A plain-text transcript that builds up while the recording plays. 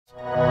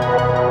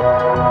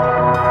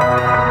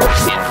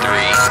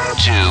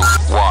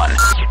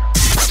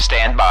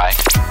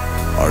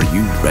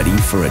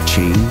for a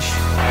change?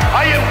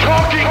 I am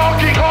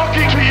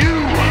talking to you.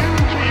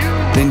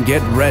 Then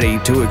get ready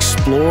to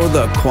explore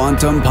the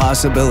quantum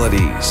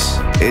possibilities.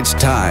 It's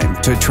time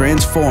to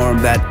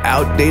transform that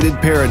outdated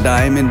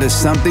paradigm into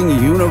something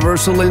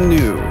universal and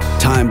new.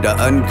 Time to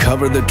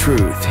uncover the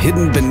truth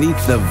hidden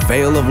beneath the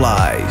veil of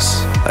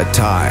lies. A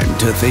time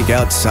to think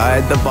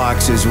outside the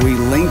box as we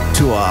link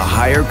to a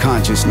higher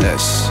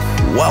consciousness.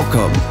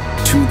 Welcome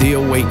to the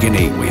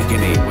awakening.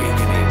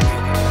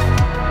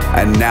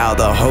 And now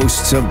the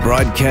hosts of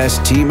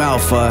Broadcast Team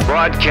Alpha,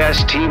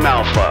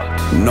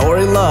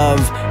 Nori Love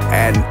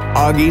and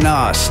Augie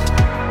Nost.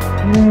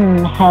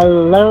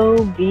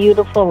 Hello,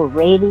 beautiful,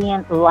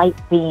 radiant light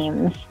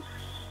beams.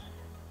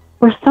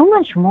 We're so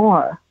much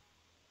more.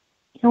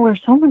 We're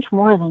so much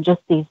more than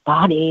just these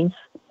bodies.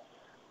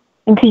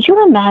 And could you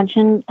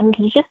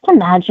just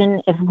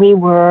imagine if we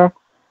were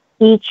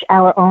each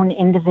our own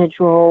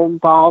individual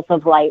balls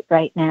of light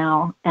right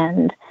now,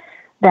 and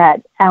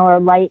that our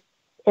light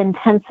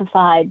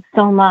intensified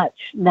so much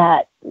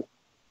that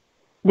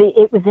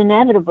it was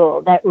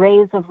inevitable that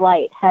rays of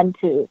light had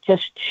to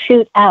just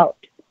shoot out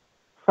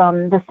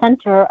from the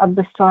center of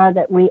the star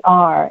that we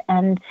are.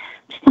 And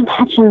just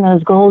imagine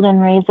those golden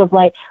rays of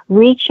light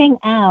reaching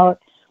out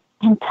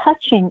and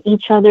touching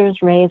each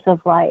other's rays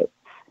of light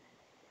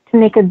to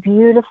make a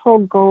beautiful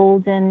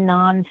golden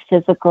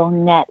non-physical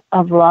net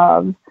of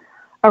love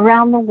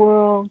around the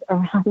world,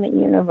 around the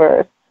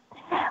universe.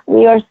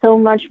 We are so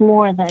much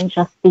more than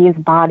just these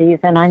bodies,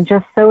 and I'm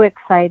just so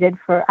excited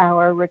for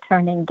our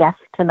returning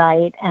guest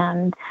tonight.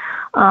 And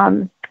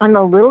I'm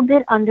a little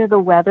bit under the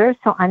weather,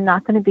 so I'm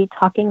not going to be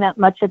talking that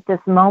much at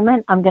this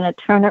moment. I'm going to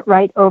turn it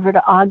right over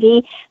to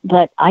Augie,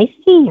 but I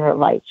see your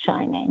light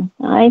shining.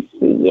 I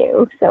see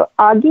you. So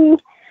Augie,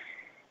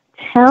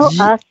 tell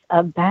us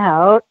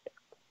about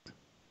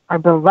our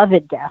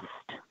beloved guest.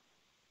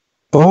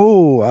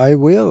 Oh, I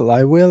will.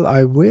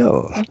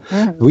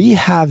 Mm-hmm. We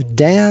have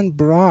Dan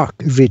Brock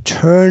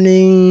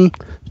returning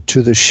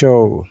to the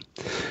show.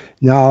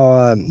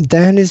 Now,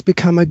 Dan has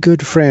become a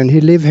good friend. He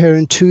lives here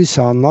in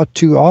Tucson, not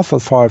too awful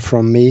far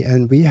from me,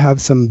 and we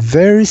have some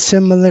very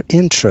similar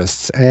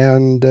interests.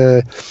 And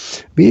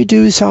we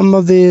do some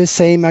of the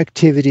same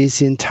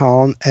activities in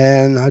town.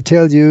 And I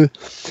tell you,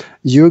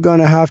 you're going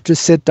to have to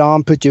sit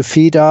down, put your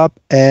feet up,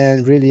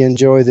 and really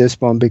enjoy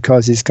this one,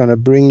 because it's going to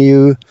bring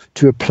you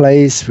to a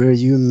place where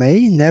you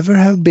may never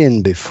have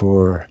been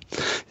before.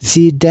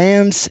 See,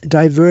 Dan's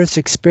diverse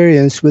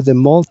experience with the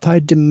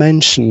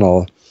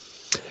multidimensional,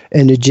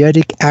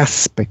 energetic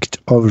aspect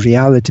of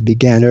reality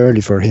began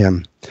early for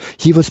him.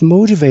 He was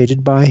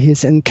motivated by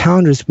his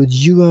encounters with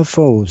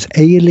UFOs,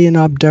 alien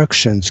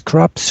abductions,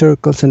 crop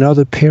circles, and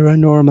other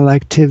paranormal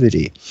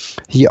activity.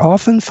 He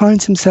often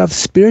finds himself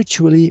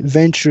spiritually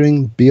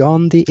venturing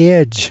beyond the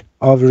edge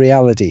of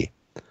reality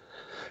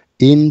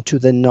into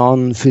the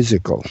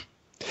non-physical.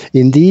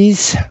 In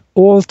these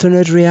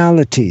alternate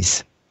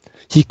realities,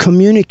 he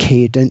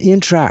communicates and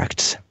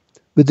interacts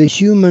with the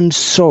human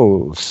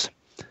souls,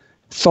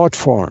 thought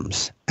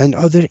forms, and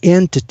other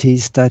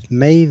entities that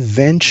may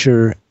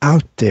venture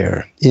out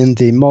there in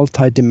the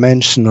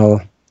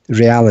multidimensional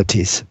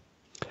realities.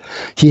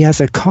 He has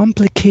a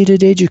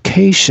complicated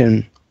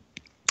education,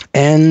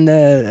 and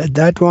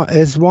that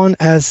one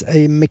as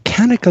a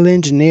mechanical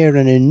engineer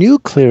and a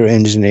nuclear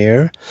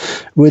engineer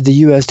with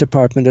the U.S.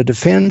 Department of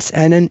Defense,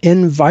 and an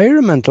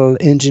environmental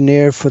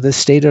engineer for the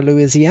state of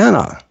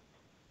Louisiana.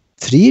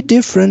 3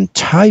 different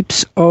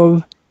types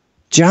of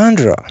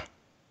genre.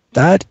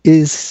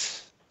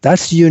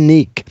 That's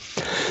unique.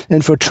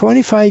 And for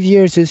 25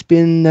 years, he's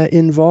been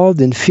involved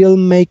in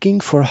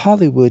filmmaking for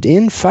Hollywood.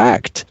 In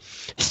fact,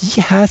 he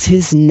has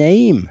his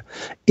name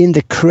in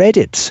the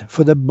credits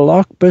for the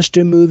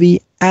blockbuster movie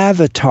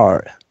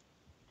Avatar.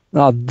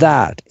 Now,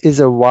 that is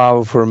a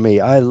wow for me.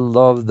 I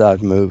love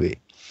that movie.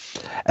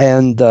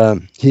 And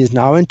he's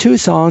now in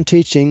Tucson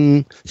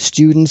teaching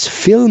students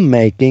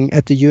filmmaking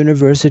at the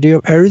University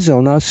of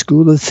Arizona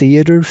School of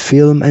Theater,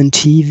 Film, and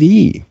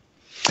TV.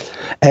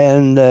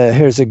 And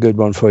here's a good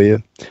one for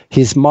you.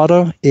 His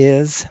motto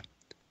is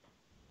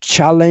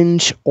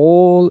challenge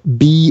all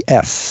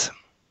BS.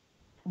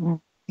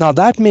 Now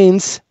that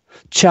means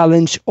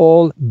challenge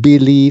all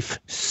belief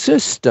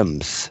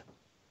systems.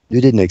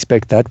 You didn't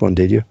expect that one,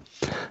 did you?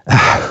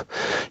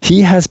 He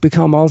has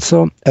become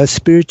also a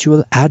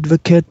spiritual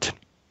advocate,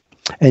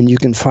 and you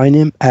can find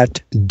him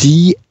at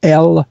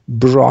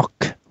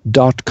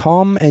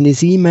dlbrock.com, and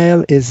his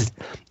email is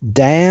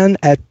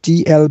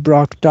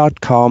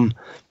dan@dlbrock.com,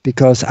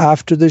 because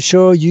after the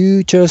show,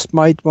 you just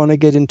might want to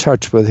get in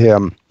touch with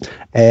him.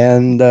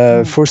 And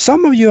for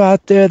some of you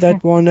out there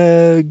that want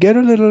to get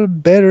a little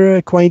better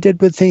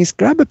acquainted with things,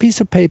 grab a piece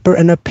of paper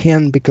and a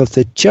pen, because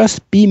they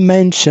just be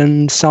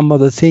mentioned some of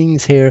the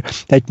things here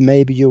that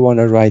maybe you want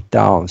to write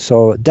down.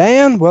 So,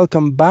 Dan,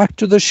 welcome back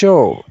to the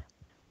show.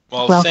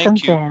 Well, Welcome,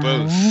 thank you Dan.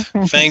 both.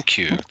 Thank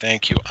you.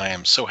 I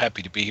am so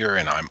happy to be here,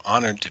 and I'm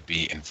honored to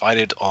be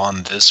invited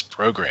on this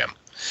program.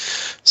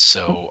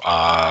 So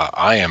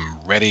I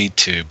am ready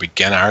to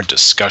begin our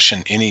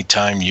discussion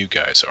anytime you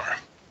guys are.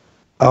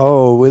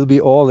 Oh, we'll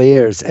be all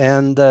ears.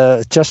 And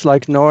just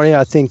like Nori,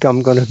 I think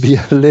I'm going to be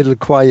a little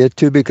quiet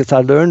too, because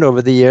I learned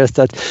over the years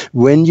that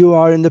when you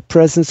are in the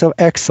presence of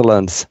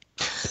excellence,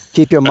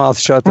 keep your mouth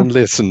shut and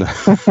listen.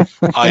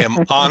 I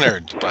am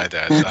honored by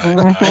that.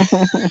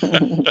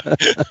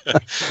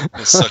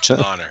 It's such an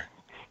honor.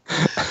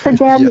 So,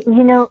 Dan,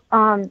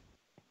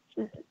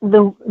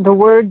 the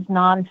words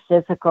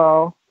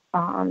non-physical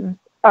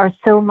are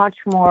so much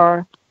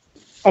more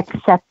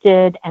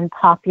accepted and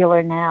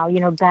popular now.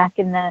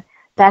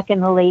 Back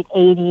in the late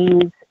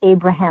 80s,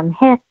 Abraham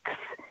Hicks,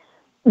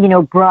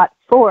 brought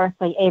forth,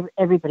 like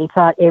everybody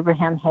thought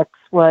Abraham Hicks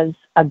was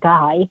a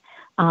guy.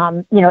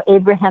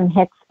 Abraham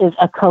Hicks is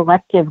a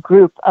collective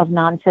group of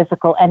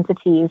non-physical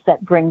entities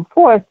that bring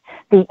forth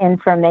the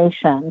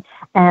information.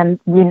 And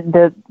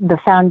the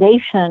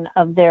foundation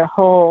of their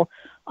whole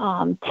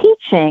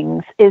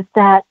teachings is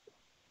that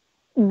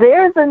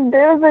there's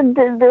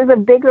a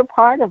bigger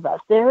part of us.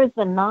 There is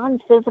a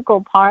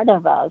non-physical part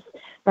of us,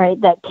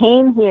 right, that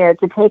came here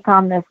to take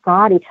on this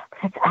body.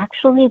 But it's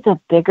actually the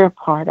bigger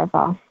part of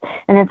us.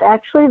 And it's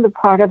actually the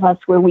part of us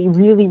where we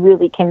really,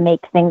 really can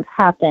make things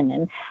happen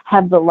and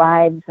have the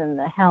lives and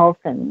the health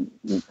and,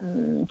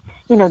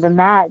 the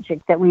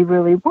magic that we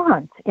really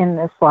want in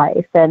this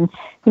life. And,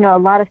 a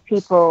lot of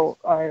people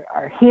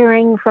are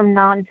hearing from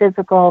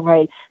non-physical,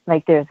 right?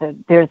 Like there's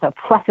a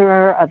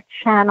plethora of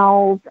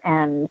channels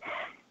and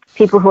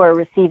people who are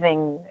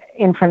receiving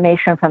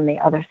information from the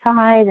other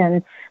side.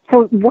 And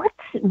so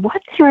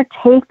what's your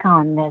take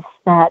on this,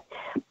 that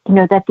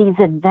these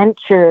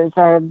adventures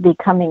are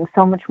becoming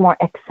so much more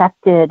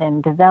accepted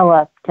and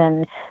developed,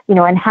 and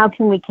and how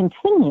can we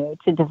continue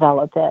to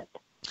develop it?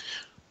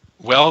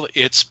 Well,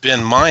 it's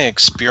been my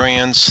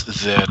experience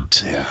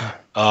that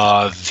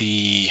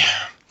the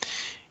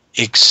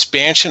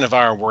expansion of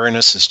our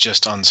awareness is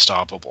just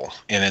unstoppable,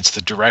 and it's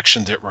the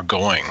direction that we're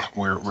going.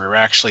 We're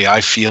actually, I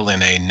feel,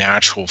 in a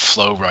natural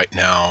flow right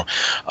now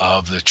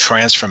of the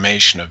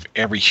transformation of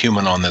every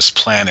human on this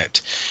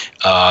planet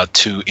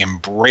to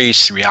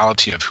embrace the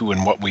reality of who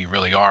and what we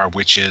really are,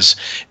 which is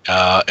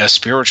a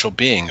spiritual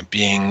being, a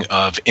being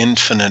of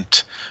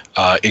infinite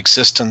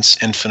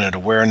existence, infinite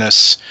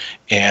awareness.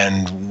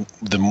 And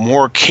the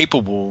more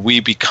capable we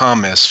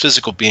become as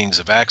physical beings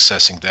of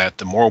accessing that,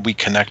 the more we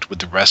connect with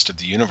the rest of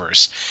the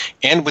universe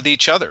and with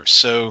each other.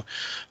 So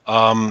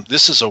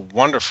this is a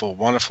wonderful,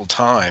 wonderful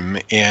time,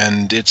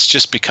 and it's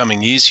just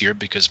becoming easier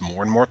because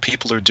more and more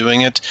people are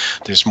doing it.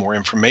 There's more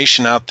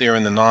information out there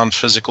in the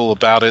non-physical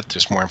about it.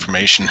 There's more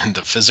information in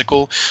the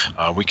physical.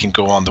 We can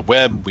go on the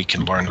web. We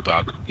can learn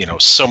about,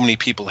 so many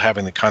people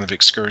having the kind of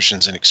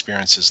excursions and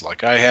experiences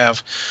like I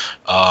have.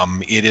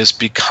 It is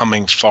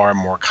becoming far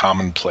more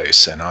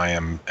commonplace, and I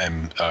am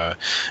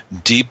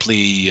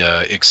deeply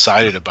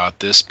excited about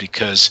this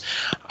because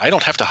I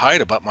don't have to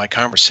hide about my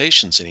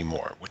conversations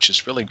anymore, which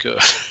is really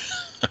good.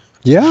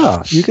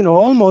 Yeah, you can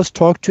almost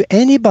talk to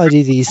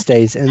anybody these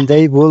days, and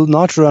they will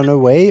not run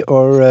away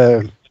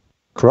or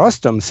cross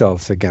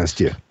themselves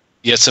against you.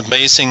 Yeah, it's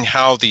amazing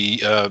how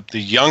the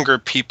younger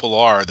people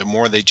are, the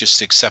more they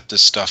just accept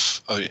this stuff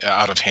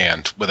out of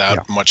hand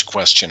without much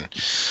question.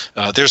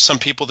 There's some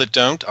people that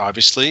don't,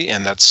 obviously,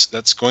 and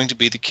that's going to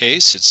be the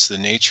case. It's the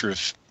nature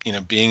of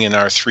being in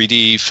our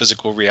 3D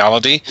physical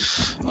reality,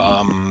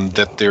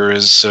 that there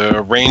is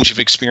a range of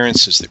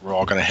experiences that we're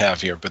all going to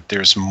have here. But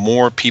there's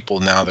more people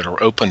now that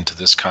are open to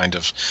this kind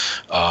of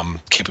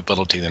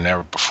capability than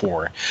ever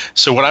before.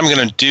 So what I'm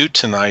going to do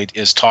tonight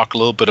is talk a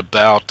little bit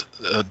about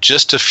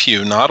just a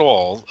few, not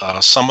all,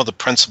 some of the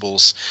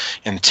principles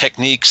and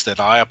techniques that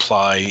I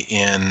apply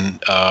in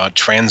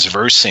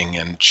transversing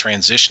and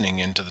transitioning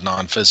into the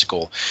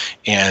non-physical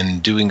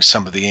and doing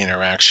some of the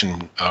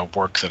interaction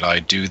work that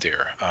I do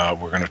there.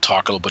 We're going to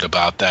talk a little bit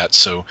about that.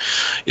 So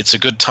it's a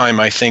good time,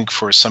 I think,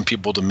 for some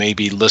people to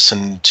maybe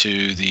listen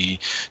to the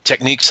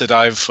techniques that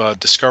I've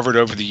discovered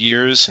over the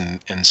years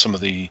and some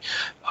of the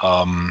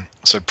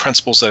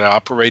principles that I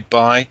operate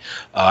by,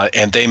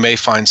 and they may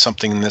find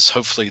something in this,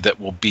 hopefully, that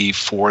will be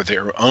for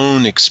their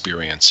own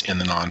experience in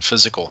the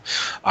non-physical.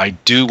 I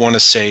do want to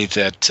say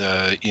that,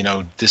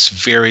 this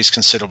varies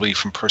considerably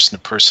from person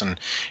to person,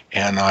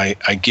 and I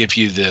give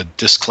you the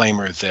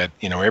disclaimer that,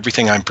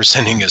 everything I'm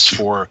presenting is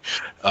for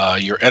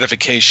your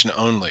edification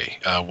only.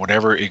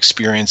 Whatever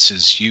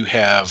experiences you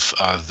have,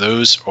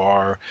 those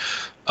are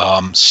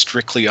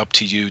strictly up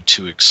to you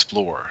to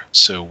explore.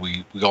 So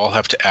we all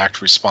have to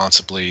act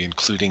responsibly,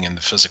 including in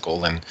the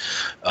physical, and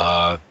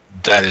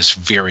that is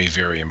very,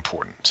 very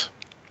important.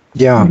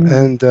 Yeah,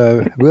 and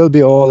we'll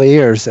be all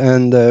ears.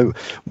 And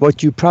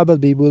what you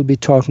probably will be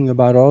talking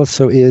about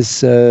also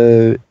is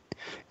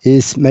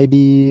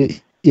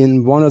maybe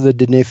in one of the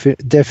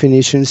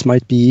definitions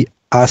might be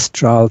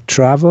astral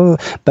travel,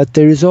 but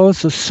there is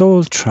also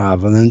soul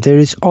travel, and there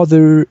is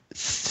other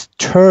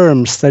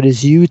terms that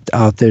is used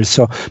out there.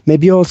 So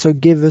maybe also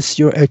give us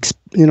your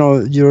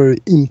your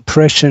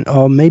impression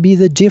of maybe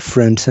the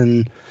difference,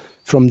 and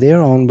from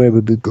there on where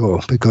would we go?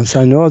 Because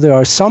I know there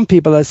are some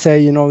people that say,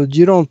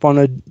 you don't want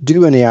to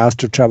do any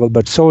astral travel,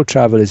 but soul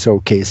travel is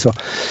okay. So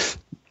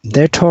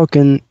they're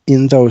talking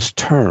in those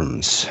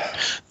terms.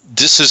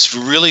 This is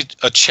really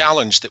a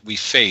challenge that we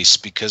face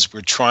because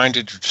we're trying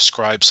to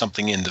describe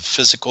something in the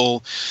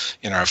physical,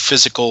 in our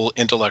physical,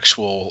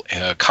 intellectual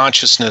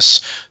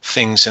consciousness,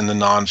 things in the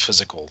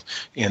non-physical.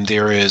 And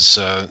there is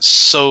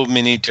so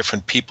many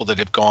different people that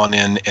have gone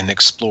in and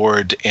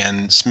explored,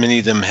 and many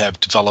of them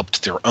have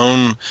developed their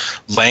own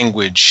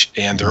language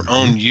and their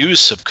own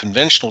use of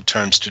conventional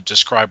terms to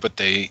describe what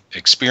they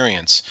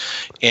experience.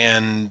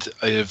 And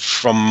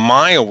from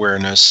my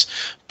awareness,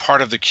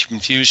 part of the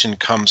confusion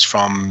comes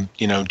from,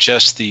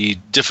 just the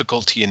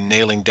difficulty in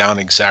nailing down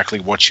exactly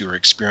what you're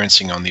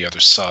experiencing on the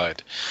other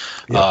side.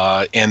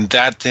 Yeah. And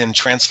that then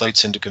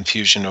translates into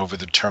confusion over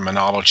the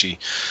terminology.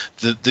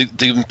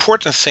 The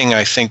important thing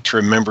I think to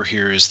remember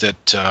here is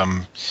that,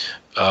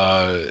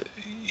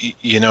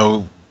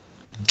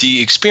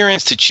 the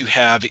experience that you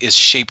have is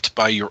shaped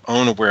by your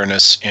own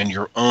awareness and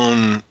your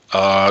own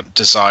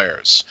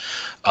desires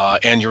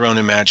and your own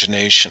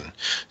imagination.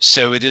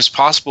 So it is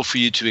possible for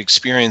you to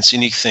experience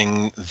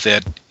anything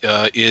that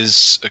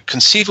is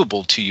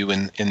conceivable to you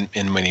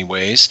in many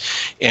ways,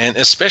 and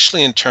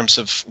especially in terms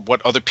of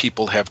what other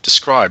people have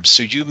described.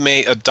 So you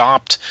may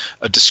adopt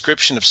a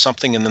description of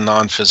something in the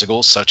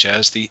non-physical, such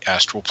as the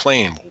astral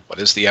plane. Well, what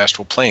is the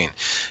astral plane?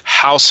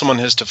 How someone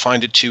has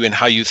defined it to you and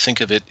how you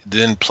think of it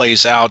then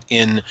plays out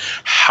in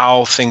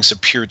how things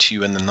appear to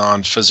you in the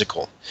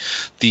non-physical.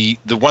 The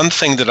one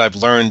thing that I've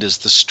learned is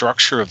the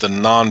structure of the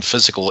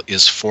non-physical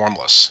is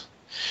formless.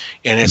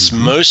 And it's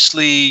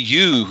mostly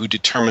you who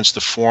determines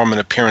the form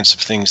and appearance of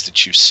things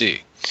that you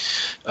see.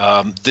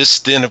 This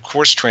then, of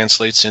course,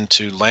 translates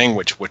into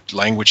language, what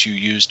language you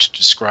use to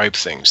describe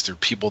things. There are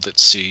people that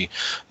see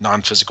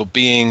non-physical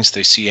beings,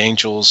 they see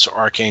angels,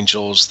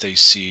 archangels, they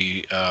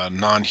see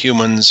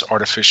non-humans,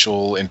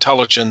 artificial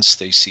intelligence,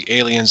 they see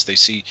aliens, they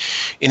see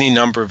any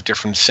number of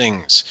different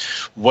things.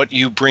 What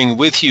you bring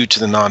with you to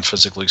the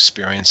non-physical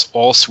experience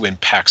also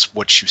impacts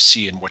what you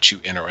see and what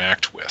you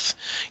interact with.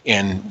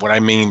 And what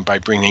I mean by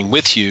bringing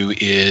with you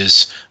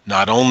is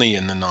not only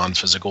in the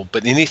non-physical,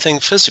 but anything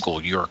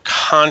physical, your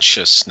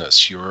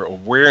consciousness, your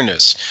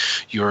awareness,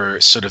 your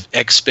sort of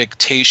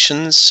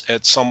expectations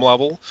at some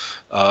level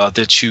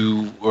that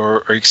you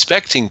are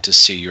expecting to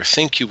see or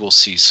think you will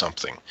see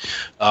something.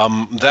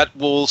 That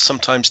will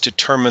sometimes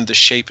determine the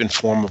shape and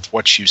form of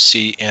what you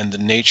see and the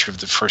nature of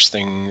the first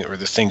thing or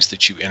the things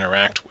that you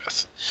interact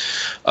with.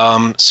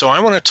 So I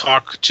want to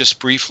talk just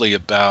briefly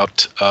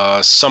about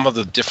some of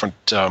the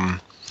different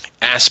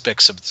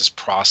aspects of this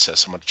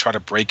process. I'm going to try to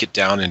break it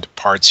down into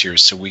parts here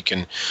so we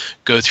can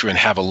go through and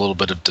have a little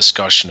bit of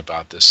discussion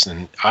about this.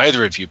 And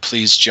either of you,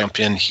 please jump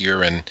in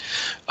here and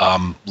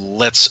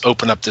let's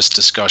open up this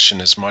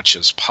discussion as much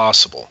as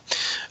possible.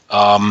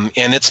 And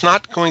it's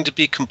not going to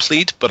be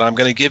complete, but I'm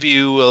going to give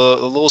you a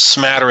little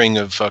smattering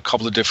of a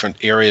couple of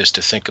different areas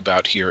to think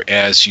about here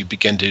as you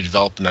begin to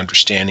develop an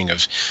understanding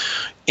of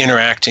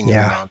interacting in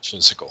the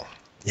non-physical.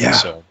 Yeah.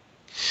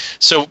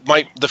 So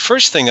the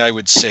first thing I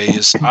would say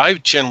is I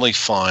generally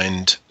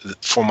find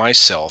for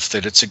myself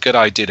that it's a good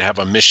idea to have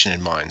a mission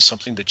in mind,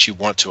 something that you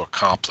want to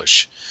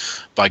accomplish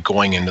by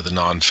going into the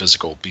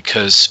non-physical,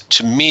 because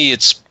to me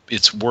it's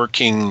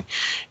working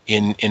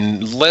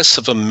in less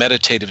of a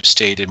meditative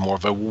state and more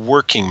of a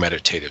working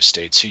meditative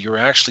state. So you're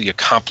actually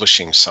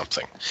accomplishing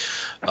something.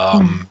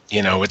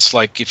 It's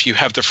like if you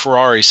have the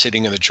Ferrari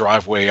sitting in the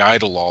driveway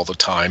idle all the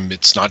time,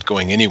 it's not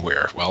going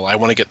anywhere. Well, I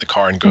want to get in the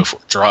car and go for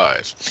a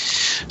drive.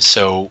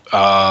 So,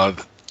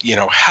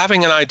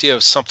 having an idea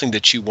of something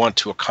that you want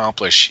to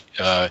accomplish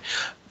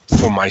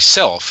for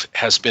myself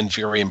has been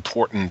very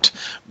important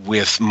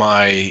with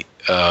my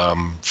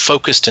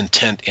focused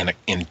intent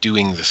in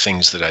doing the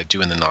things that I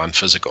do in the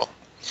non-physical.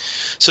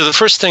 So the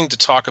first thing to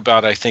talk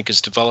about, I think,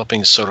 is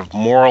developing a sort of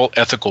moral,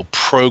 ethical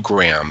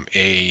program,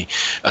 a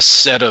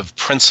set of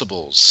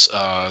principles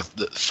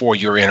for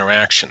your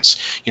interactions.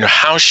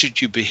 How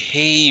should you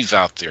behave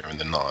out there in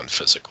the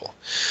non-physical?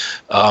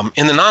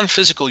 In the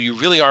non-physical, you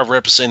really are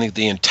representing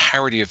the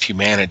entirety of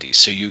humanity.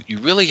 So you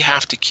really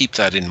have to keep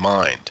that in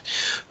mind,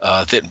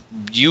 that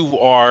you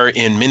are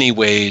in many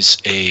ways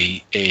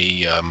a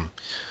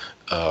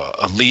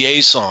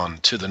liaison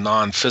to the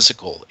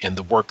non-physical in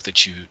the work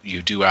that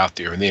you do out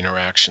there and the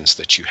interactions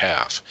that you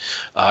have.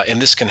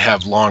 And this can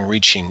have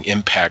long-reaching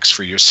impacts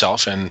for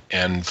yourself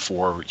and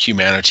for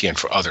humanity and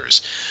for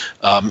others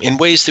in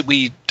ways that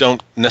we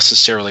don't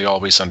necessarily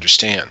always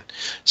understand.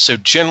 So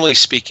generally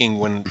speaking,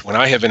 when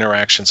I have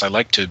interactions, I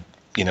like to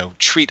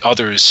treat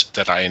others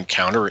that I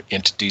encounter,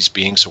 entities,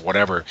 beings, or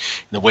whatever,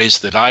 in the ways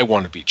that I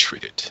want to be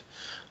treated.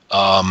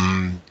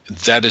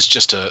 That is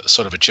just a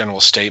sort of a general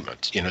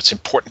statement. It's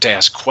important to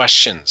ask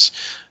questions,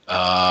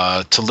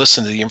 to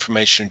listen to the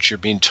information that you're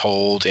being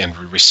told and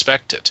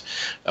respect it.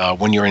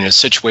 When you're in a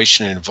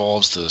situation that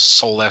involves the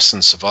soul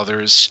essence of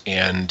others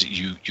and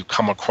you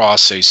come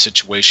across a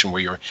situation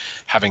where you're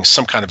having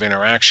some kind of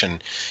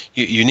interaction,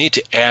 you need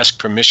to ask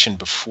permission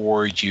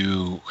before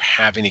you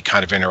have any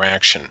kind of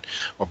interaction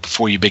or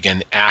before you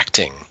begin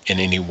acting in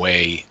any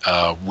way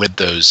with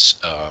those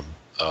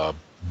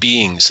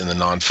beings in the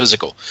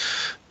non-physical.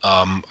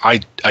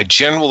 I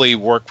generally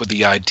work with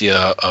the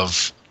idea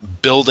of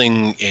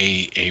building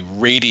a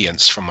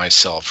radiance for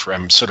myself, where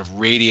I'm sort of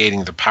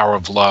radiating the power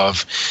of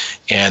love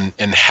and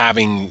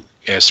having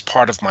as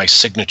part of my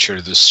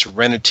signature the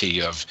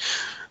serenity of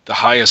the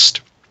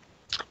highest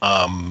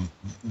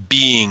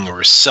being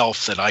or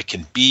self that I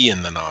can be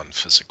in the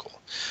non-physical.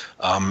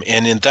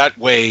 And in that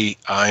way,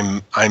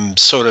 I'm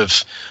sort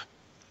of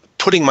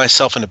putting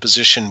myself in a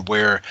position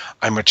where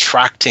I'm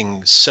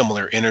attracting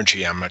similar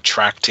energy. I'm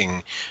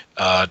attracting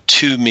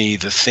to me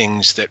the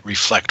things that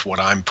reflect what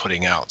I'm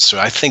putting out. So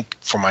I think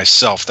for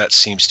myself, that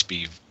seems to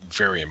be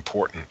very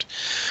important.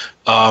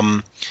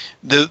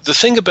 The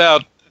thing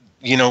about,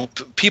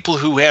 people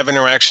who have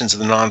interactions in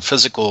the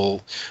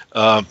non-physical,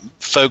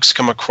 folks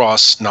come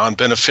across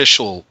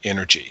non-beneficial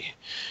energy.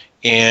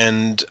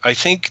 And I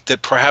think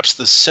that perhaps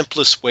the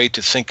simplest way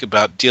to think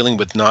about dealing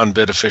with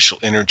non-beneficial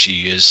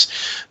energy is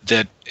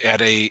that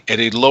at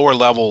a lower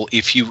level,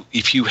 if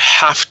you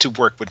have to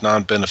work with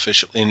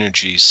non-beneficial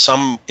energy,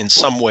 in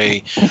some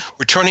way,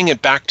 returning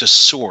it back to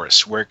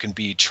source where it can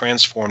be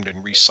transformed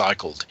and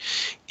recycled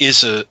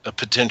is a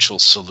potential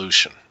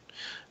solution.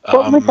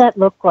 What would that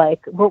look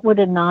like? What would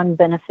a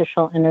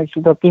non-beneficial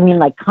energy look? You mean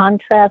like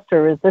contrast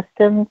or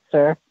resistance,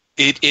 or?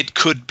 It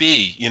could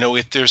be,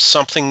 if there's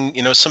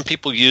something, some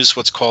people use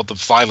what's called the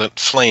violet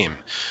flame.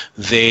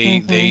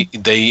 They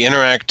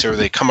interact or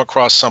they come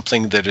across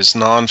something that is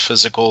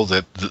non-physical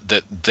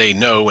that they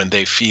know and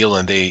they feel,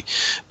 and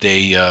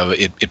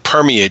it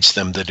permeates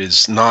them, that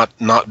is not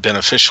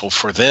beneficial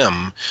for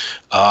them,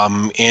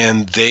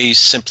 and they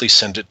simply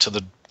send it to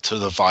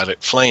the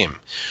violet flame.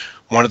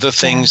 One of the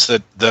things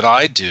that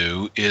I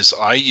do is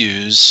I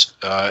use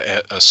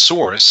a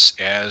source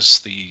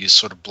as the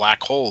sort of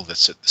black hole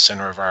that's at the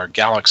center of our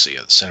galaxy,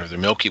 at the center of the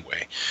Milky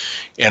Way.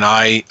 And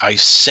I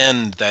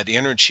send that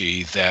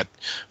energy, that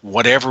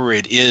whatever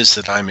it is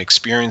that I'm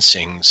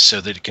experiencing,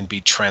 so that it can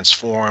be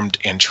transformed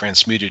and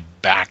transmuted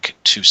back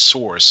to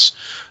source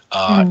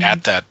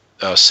at that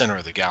center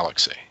of the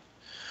galaxy.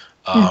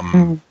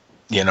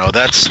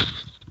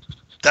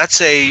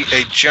 That's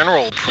a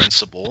general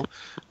principle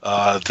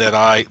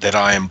that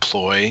I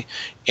employ,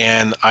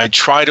 and I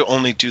try to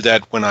only do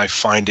that when I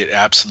find it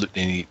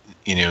absolutely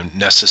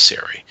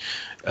necessary.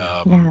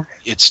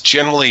 It's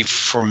generally,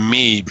 for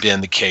me,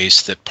 been the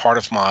case that part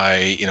of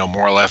my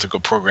moral ethical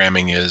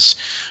programming is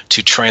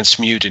to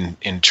transmute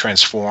and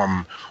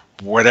transform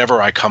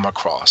whatever I come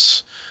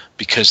across,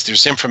 because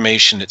there's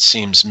information that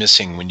seems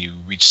missing when you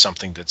reach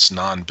something that's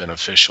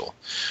non-beneficial,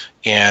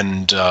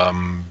 and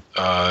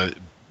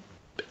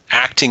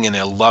acting in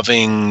a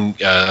loving,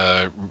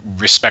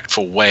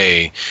 respectful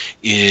way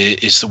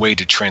is the way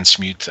to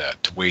transmute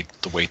that,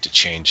 the way to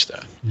change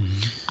that.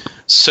 Mm-hmm.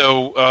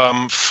 So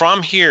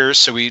from here,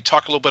 so we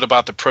talk a little bit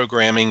about the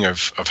programming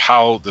of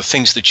how the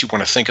things that you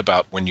want to think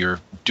about when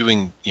you're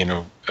doing,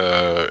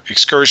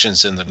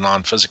 excursions in the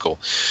non-physical.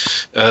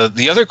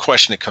 The other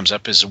question that comes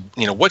up is,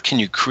 what can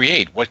you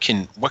create? What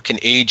can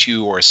aid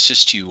you or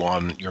assist you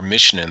on your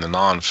mission in the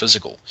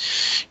non-physical?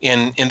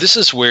 And this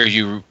is where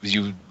you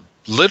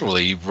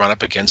literally run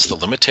up against the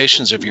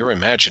limitations of your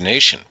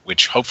imagination,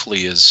 which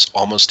hopefully is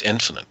almost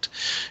infinite.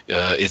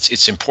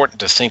 It's important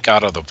to think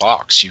out of the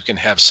box. You can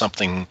have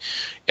something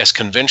as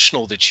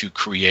conventional that you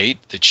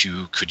create, that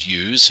you could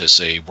use as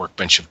a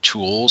workbench of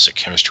tools, a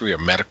chemistry or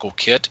medical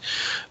kit,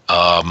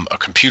 a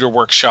computer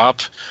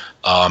workshop,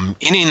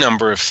 any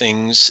number of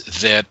things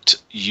that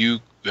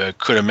you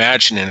could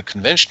imagine in a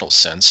conventional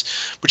sense,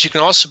 but you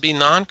can also be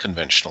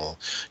non-conventional,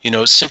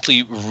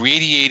 simply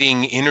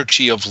radiating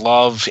energy of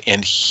love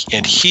and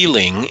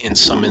healing in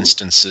some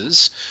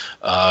instances,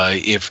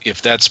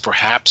 if that's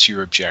perhaps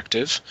your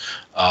objective.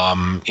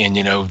 And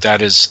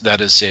that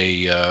is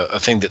a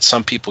thing that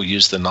some people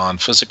use the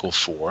non-physical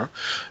for,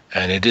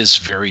 and it is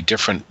very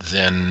different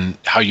than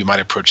how you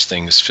might approach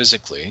things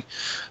physically.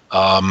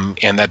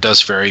 And that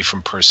does vary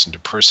from person to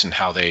person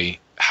how they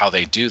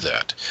do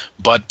that.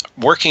 But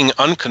working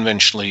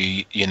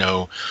unconventionally,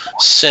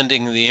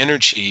 sending the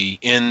energy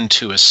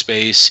into a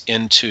space,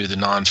 into the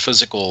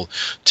non-physical,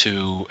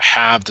 to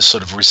have the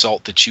sort of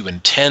result that you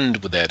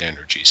intend with that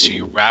energy. So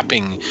you're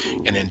wrapping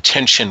an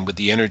intention with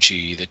the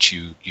energy that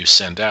you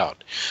send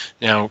out.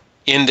 Now,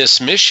 in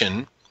this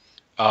mission,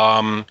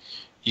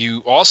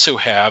 you also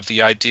have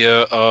the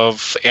idea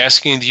of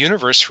asking the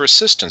universe for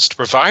assistance to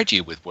provide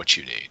you with what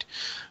you need.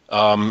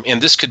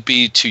 And this could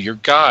be to your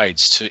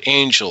guides, to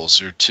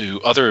angels, or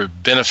to other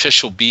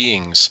beneficial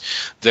beings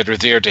that are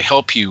there to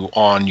help you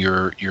on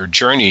your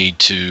journey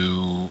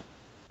to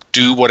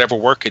do whatever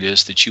work it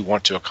is that you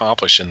want to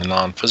accomplish in the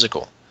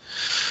non-physical.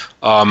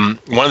 One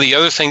of the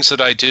other things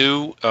that I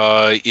do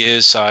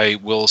is I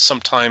will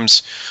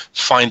sometimes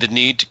find the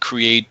need to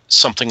create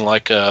something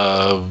like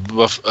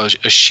a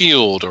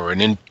shield or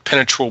an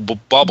impenetrable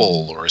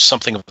bubble or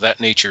something of that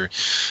nature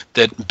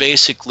that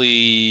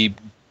basically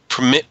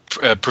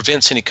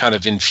prevents any kind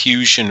of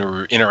infusion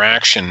or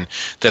interaction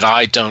that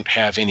I don't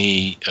have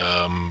any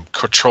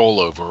control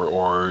over,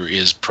 or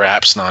is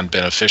perhaps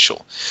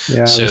non-beneficial.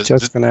 Yeah, so I was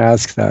just going to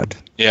ask that.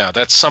 Yeah,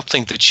 that's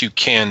something that you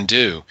can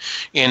do.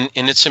 And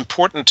it's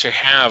important to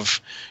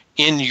have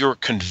in your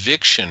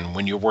conviction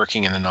when you're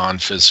working in the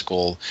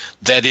non-physical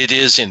that it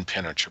is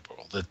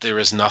impenetrable, that there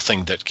is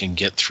nothing that can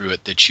get through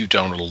it that you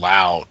don't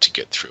allow to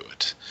get through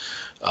it.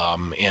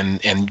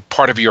 And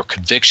part of your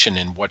conviction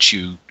in what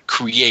you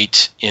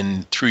create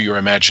through your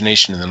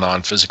imagination in the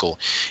non-physical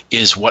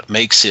is what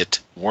makes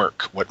it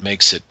work, what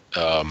makes it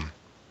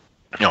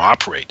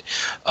operate.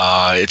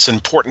 It's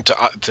important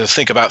to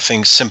think about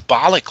things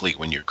symbolically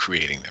when you're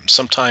creating them.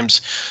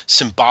 Sometimes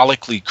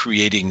symbolically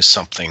creating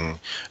something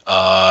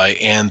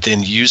and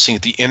then using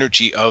the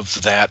energy of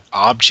that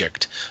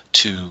object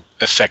to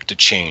affect a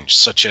change,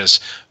 such as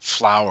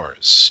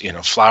flowers.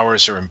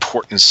 Flowers are an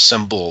important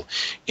symbol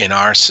in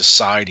our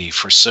society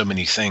for so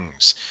many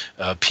things.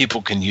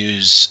 People can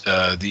use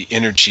the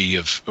energy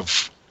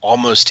of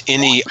almost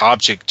any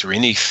object or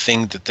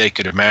anything that they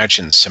could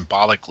imagine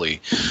symbolically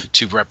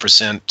to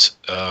represent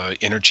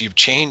energy of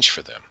change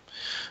for them.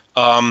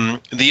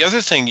 The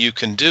other thing you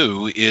can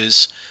do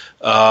is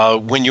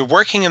when you're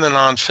working in the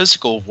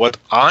non-physical, what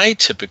I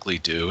typically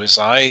do is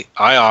I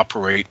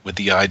operate with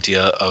the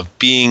idea of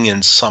being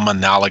in some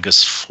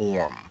analogous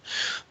form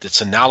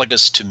that's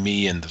analogous to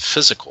me in the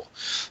physical.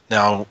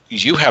 Now,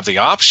 you have the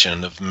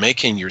option of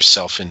making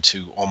yourself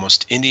into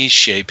almost any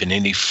shape and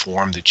any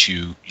form that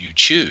you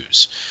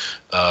choose.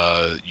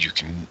 You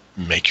can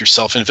make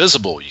yourself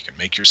invisible. You can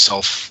make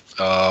yourself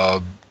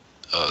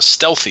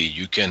stealthy.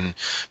 You can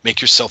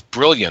make yourself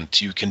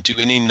brilliant. You can do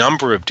any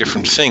number of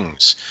different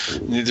things.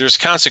 There's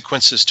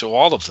consequences to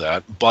all of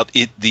that, but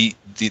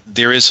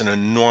there is an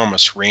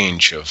enormous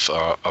range of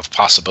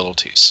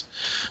possibilities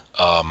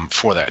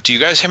for that. Do you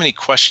guys have any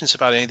questions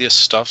about any of this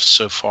stuff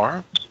so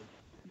far?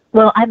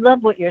 Well, I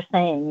love what you're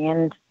saying.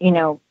 And,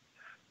 no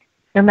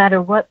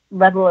matter what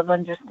level of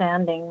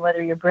understanding,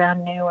 whether you're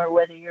brand new or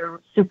whether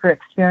you're super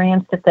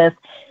experienced at this,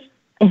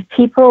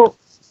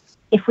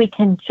 if we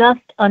can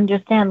just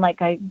understand,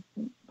 like I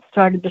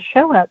started the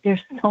show out,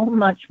 there's so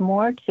much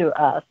more to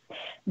us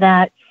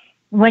that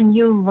when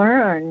you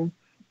learn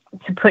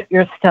to put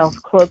your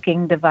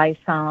self-cloaking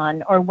device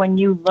on, or when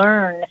you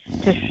learn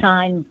to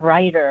shine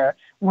brighter,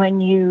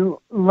 when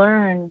you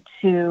learn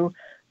to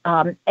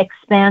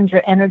expand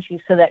your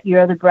energy so that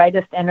you're the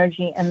brightest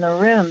energy in the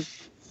room,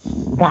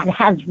 that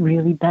has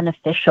really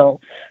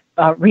beneficial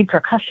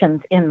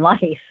repercussions in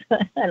life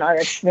and our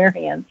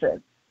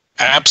experiences.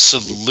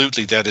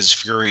 Absolutely, that is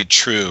very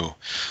true.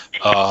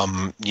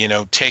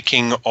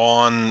 Taking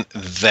on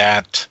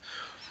that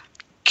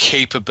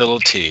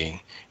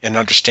capability and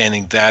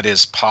understanding that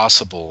is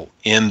possible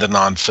in the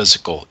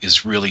non-physical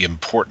is really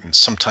important.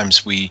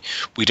 Sometimes we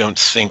don't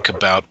think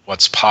about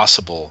what's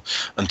possible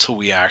until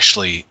we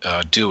actually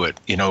do it.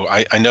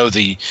 I know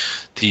the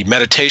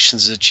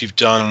meditations that you've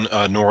done,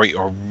 Nori,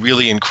 are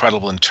really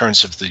incredible in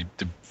terms of the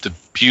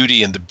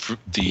beauty and the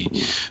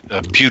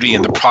beauty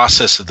and the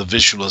process of the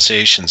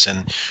visualizations.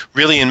 And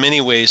really, in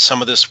many ways,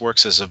 some of this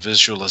works as a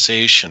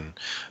visualization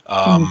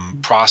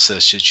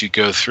process that you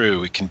go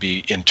through. It can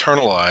be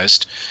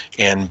internalized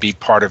and be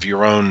part of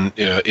your own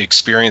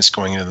experience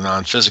going into the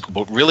non-physical,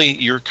 but really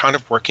you're kind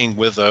of working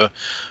with a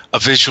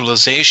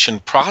visualization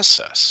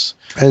process.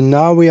 And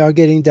now we are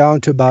getting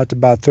down to about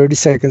 30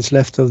 seconds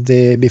left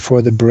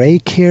before the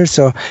break here,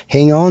 so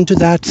hang on to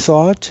that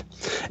thought.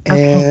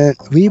 Okay. And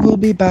we will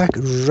be back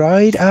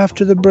right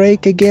after the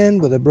break again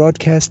with the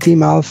Broadcast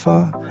Team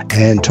Alpha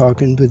and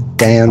talking with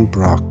Dan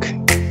Brock.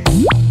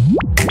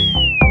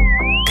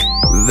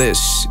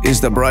 This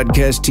is the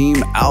Broadcast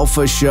Team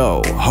Alpha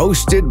Show,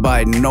 hosted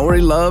by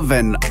Nori Love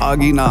and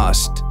Augie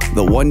Nost.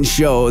 The one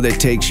show that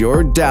takes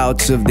your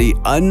doubts of the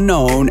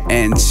unknown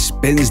and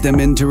spins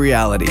them into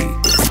reality.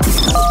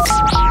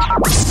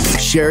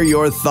 Share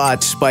your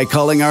thoughts by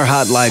calling our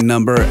hotline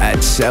number at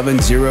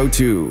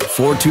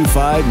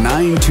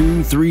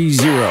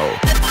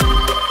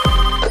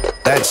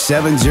 702-425-9230. That's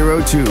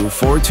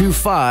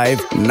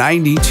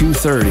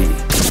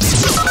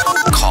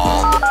 702-425-9230.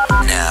 Call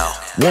now.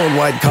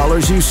 Worldwide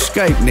callers use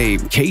Skype name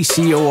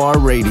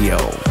KCOR Radio.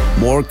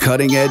 More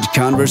cutting-edge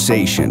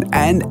conversation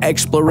and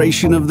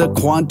exploration of the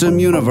quantum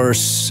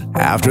universe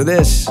after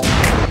this.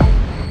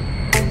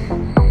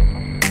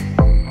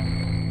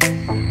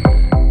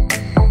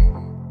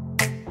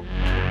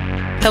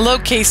 Hello,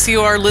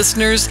 KCOR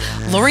listeners.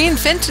 Lorian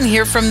Fenton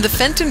here from the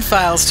Fenton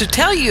Files to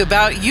tell you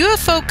about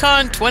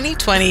UFOCon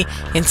 2020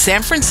 in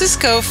San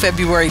Francisco,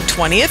 February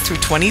 20th through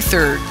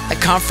 23rd. A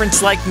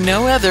conference like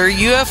no other,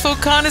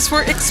 UFOCon is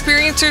where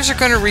experiencers are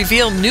going to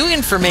reveal new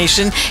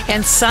information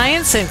and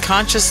science and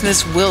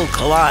consciousness will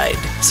collide.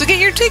 So get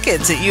your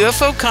tickets at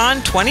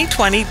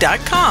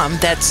UFOCon2020.com.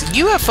 That's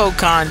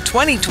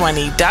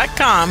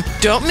UFOCon2020.com.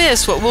 Don't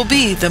miss what will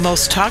be the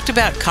most talked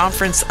about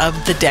conference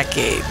of the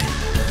decade.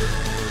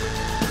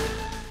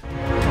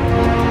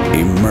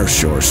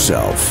 Immerse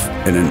yourself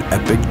in an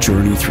epic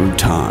journey through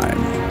time,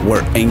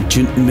 where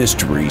ancient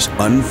mysteries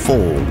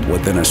unfold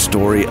within a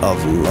story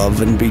of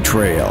love and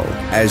betrayal,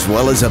 as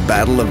well as a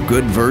battle of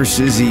good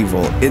versus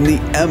evil in The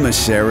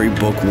Emissary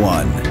Book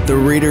 1, the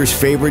reader's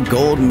favorite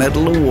Gold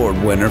Medal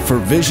Award winner for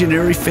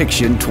Visionary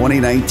Fiction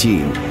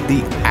 2019.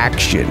 The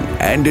action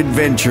and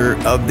adventure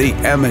of The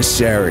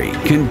Emissary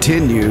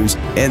continues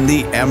in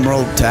The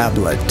Emerald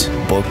Tablet,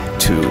 Book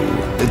 2.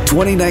 The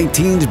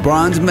 2019's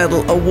Bronze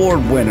Medal Award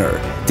winner,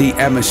 The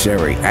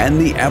Emissary and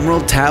The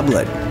Emerald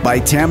Tablet by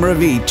Tamara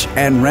Veach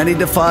and Rennie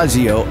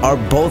DeFazio are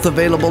both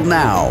available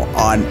now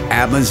on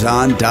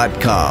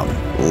Amazon.com.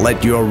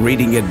 Let your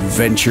reading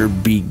adventure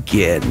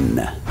begin.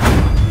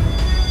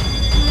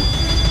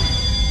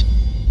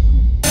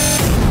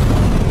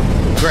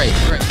 Great.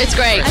 It's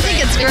great. I think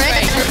it's great.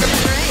 I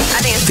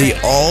think it's The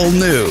great.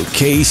 all-new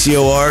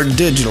KCOR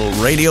Digital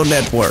Radio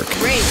Network.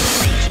 Great.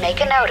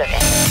 Make a note of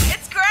it.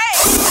 It's great.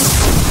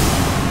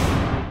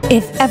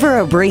 If ever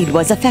a breed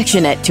was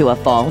affectionate to a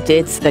fault,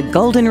 it's the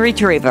Golden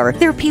Retriever.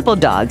 They're people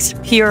dogs,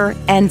 pure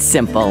and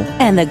simple.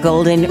 And the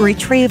Golden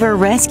Retriever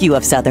Rescue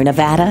of Southern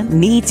Nevada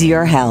needs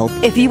your help.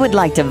 If you would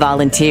like to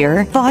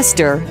volunteer,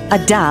 foster,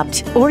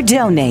 adopt, or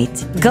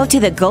donate, go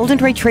to the Golden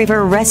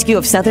Retriever Rescue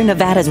of Southern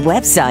Nevada's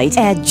website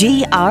at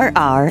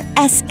grrsn.org.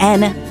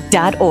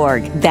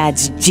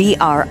 That's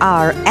grrsn.org.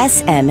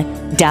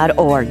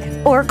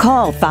 Or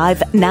call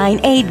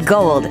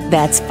 598-GOLD.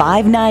 That's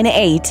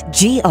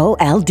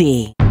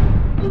 598-GOLD.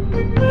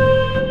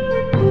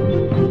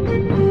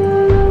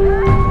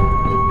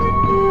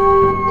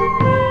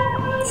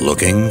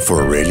 Looking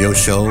for a radio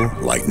show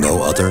like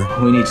no other?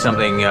 We need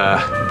something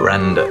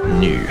brand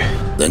new.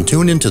 Then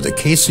tune into the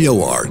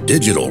KCOR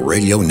Digital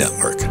Radio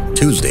Network,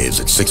 Tuesdays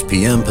at 6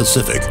 p.m.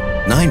 Pacific,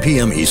 9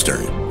 p.m.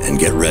 Eastern, and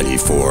get ready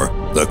for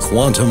The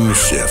Quantum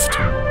Shift.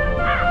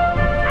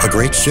 A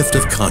great shift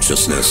of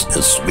consciousness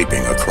is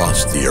sweeping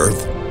across the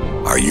Earth.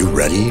 Are you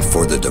ready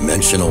for the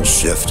dimensional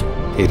shift?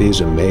 It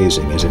is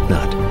amazing, is it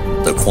not?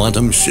 The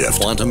Quantum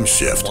Shift. Quantum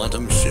Shift.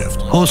 Quantum Shift.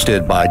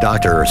 Hosted by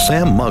Dr.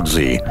 Sam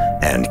Muggsy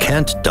and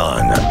Kent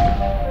Dunn.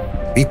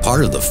 Be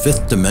part of the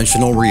fifth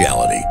dimensional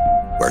reality,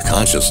 where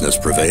consciousness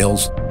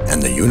prevails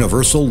and the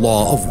universal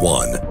law of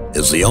one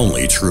is the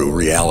only true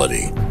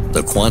reality.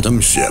 The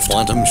Quantum Shift.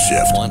 Quantum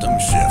Shift. Quantum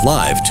Shift.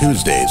 Live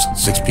Tuesdays,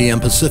 6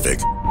 p.m. Pacific,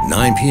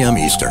 9 p.m.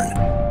 Eastern.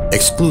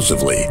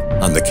 Exclusively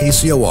on the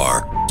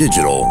KCOR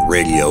Digital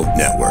Radio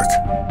Network.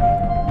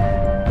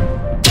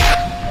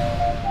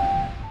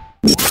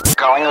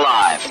 Going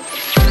live.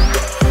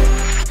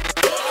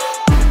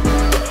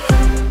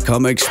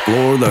 Come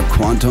explore the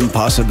quantum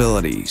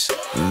possibilities.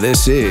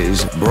 This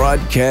is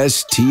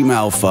Broadcast Team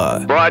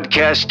Alpha.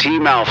 Broadcast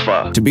Team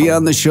Alpha. To be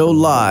on the show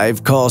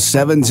live, call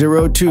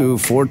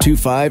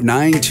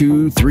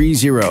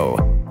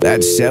 702-425-9230.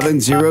 That's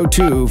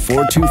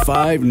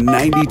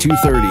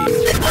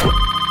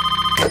 702-425-9230.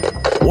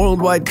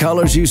 Worldwide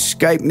callers use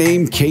Skype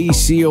name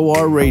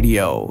KCOR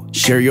Radio.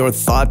 Share your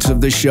thoughts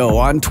of the show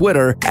on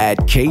Twitter at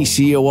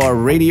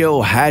KCOR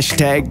Radio,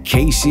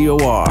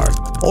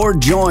 #KCOR. Or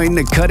join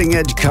the cutting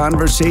edge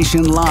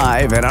conversation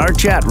live in our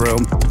chat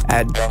room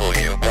at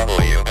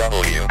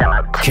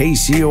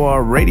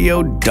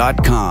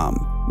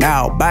KCORradio.com.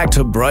 Now back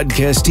to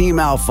Broadcast Team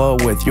Alpha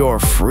with your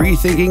free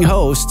thinking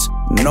hosts,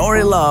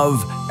 Nori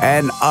Love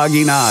and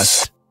Augie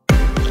Nast.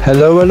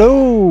 Hello.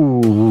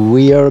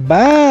 We are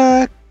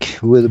back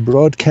with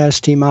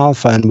Broadcast Team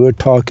Alpha, and we're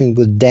talking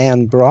with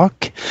Dan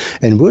Brock,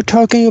 and we're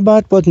talking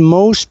about what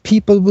most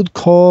people would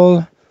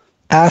call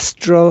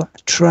astral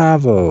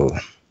travel.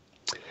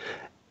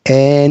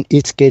 And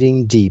it's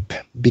getting deep,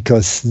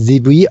 because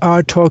we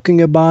are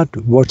talking about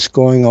what's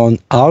going on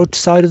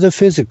outside of the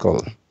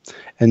physical,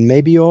 and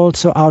maybe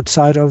also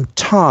outside of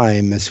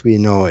time as we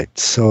know it.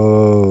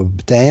 So,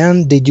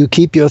 Dan, did you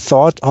keep your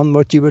thought on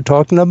what you were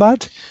talking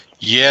about?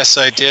 Yes,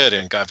 I did,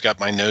 and I've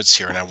got my notes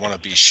here, and I want to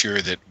be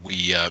sure that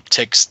we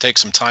take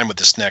some time with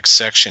this next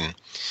section,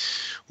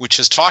 which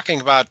is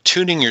talking about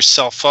tuning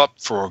yourself up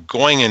for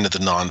going into the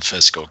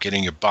non-physical,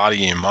 getting your body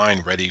and your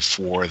mind ready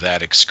for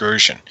that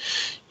excursion.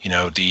 You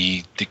know,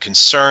 the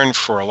concern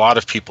for a lot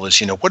of people is,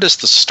 what is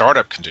the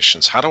startup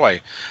conditions? How do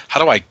I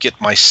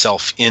get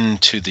myself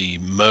into the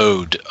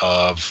mode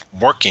of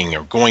working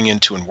or going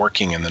into and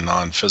working in the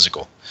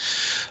non-physical?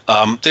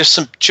 There's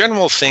some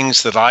general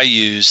things that I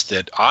use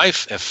that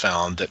have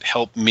found that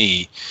help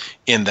me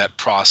in that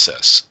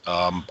process.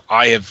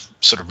 I have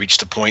sort of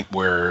reached a point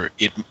where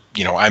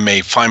I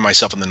may find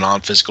myself in the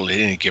non-physical at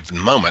any given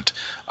moment.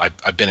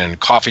 I've been in a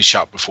coffee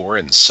shop before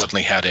and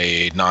suddenly had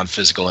a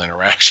non-physical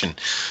interaction.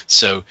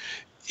 So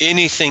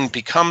anything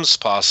becomes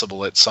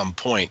possible at some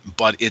point,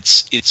 but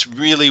it's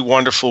really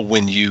wonderful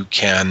when you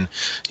can,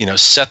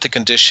 set the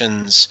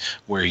conditions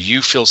where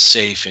you feel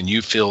safe and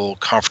you feel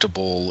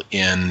comfortable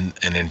in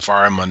an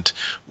environment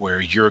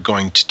where you're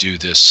going to do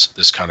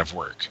this kind of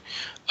work.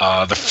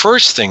 The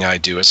first thing I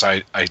do is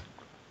I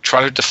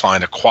try to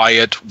define a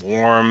quiet,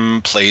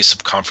 warm place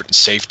of comfort and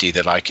safety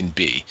that I can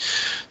be.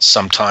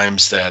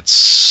 Sometimes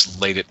that's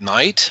late at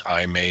night.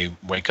 I may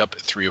wake up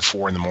at 3 or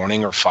 4 in the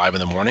morning, or 5 in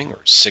the morning,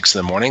 or 6 in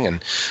the morning,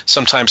 and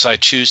sometimes I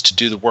choose to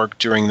do the work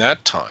during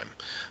that time.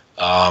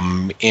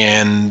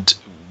 And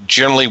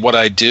generally what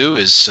I do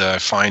is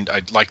find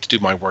I'd like to do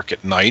my work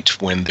at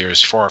night when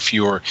there's far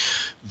fewer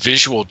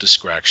visual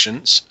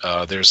distractions.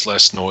 There's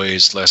less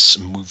noise, less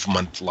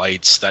movement,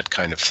 lights, that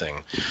kind of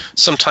thing.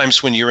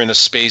 Sometimes when you're in a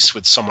space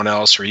with someone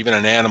else or even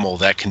an animal,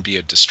 that can be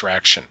a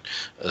distraction.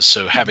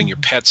 So having your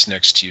pets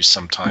next to you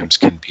sometimes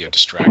can be a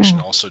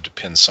distraction. Also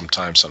depends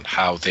sometimes on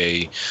how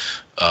they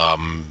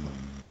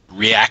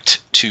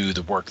react to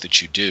the work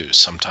that you do.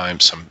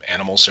 Sometimes some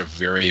animals are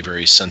very,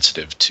 very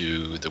sensitive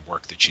to the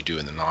work that you do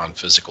in the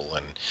non-physical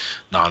and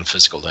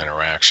non-physical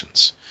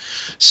interactions.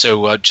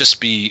 So just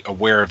be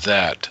aware of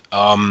that.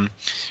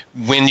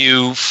 When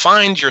you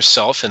find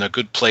yourself in a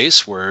good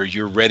place where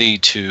you're ready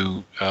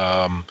to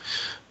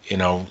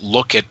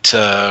look at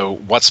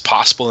what's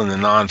possible in the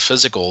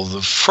non-physical,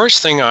 the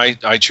first thing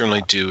I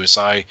generally do is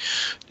I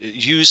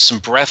use some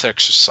breath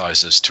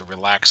exercises to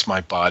relax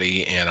my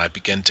body, and I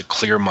begin to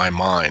clear my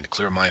mind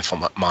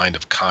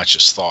of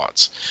conscious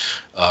thoughts.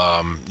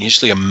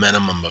 Usually a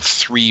minimum of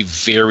 3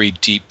 very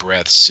deep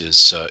breaths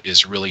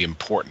is really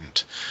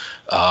important.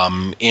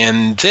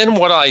 And then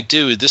what I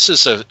do, this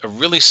is a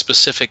really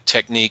specific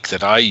technique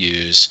that I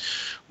use,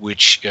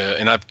 which,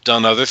 and I've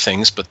done other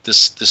things, but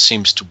this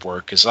seems to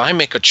work, is I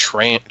make a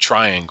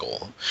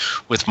triangle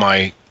with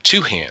my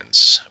 2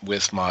 hands,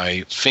 with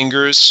my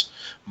fingers,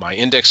 my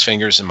index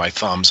fingers and my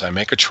thumbs. I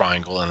make a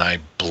triangle and I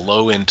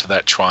blow into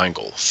that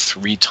triangle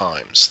 3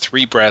 times.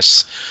 3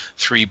 breaths,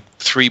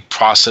 three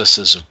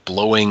processes of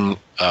blowing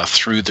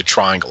through the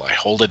triangle. I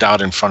hold it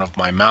out in front of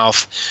my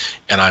mouth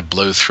and I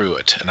blow through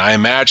it. And I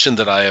imagine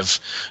that I have,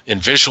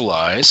 and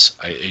visualize,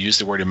 I use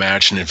the word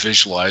imagine and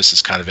visualize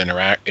as kind of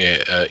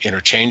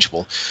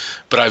interchangeable,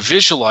 but I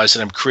visualize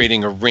that I'm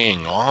creating a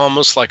ring,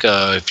 almost like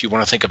if you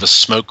want to think of a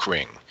smoke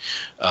ring.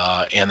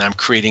 And I'm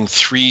creating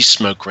 3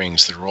 smoke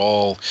rings that are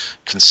all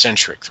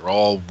concentric. They're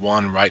all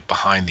one right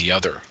behind the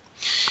other.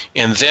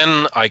 And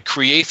then I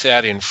create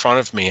that in front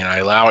of me and I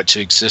allow it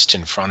to exist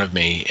in front of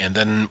me. And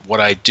then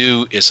what I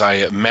do is I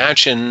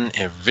imagine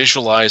and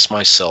visualize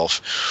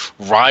myself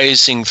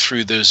rising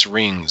through those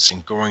rings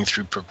and going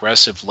through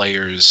progressive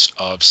layers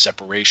of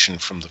separation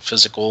from the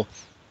physical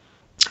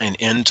and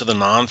into the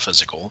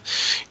non-physical,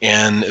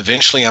 and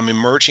eventually I'm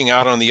emerging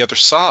out on the other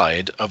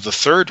side of the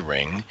 3rd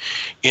ring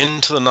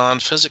into the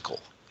non-physical.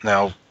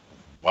 Now,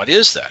 what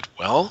is that?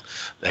 Well,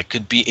 that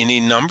could be any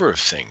number of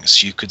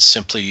things. You could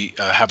simply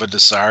have a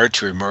desire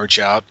to emerge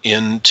out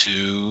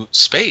into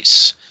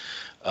space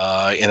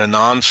in a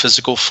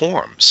non-physical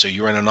form. So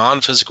you're in a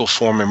non-physical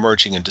form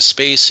emerging into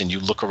space, and you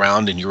look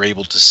around and you're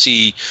able to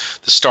see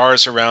the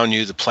stars around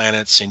you, the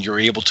planets, and you're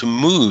able to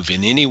move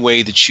in any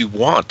way that you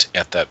want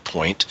at that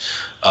point.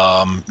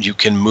 You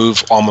can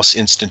move almost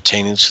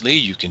instantaneously.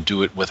 You can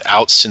do it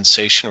without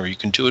sensation, or you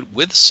can do it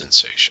with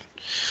sensation.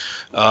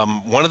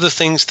 One of the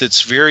things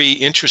that's very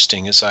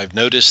interesting is I've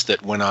noticed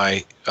that when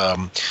I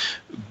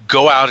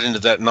go out into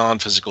that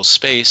non-physical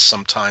space,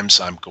 sometimes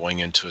I'm going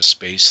into a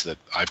space that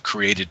I've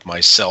created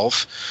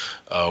myself,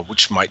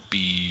 which might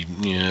be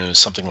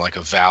something like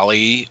a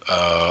valley,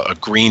 a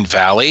green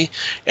valley,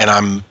 and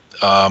I'm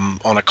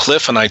on a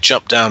cliff and I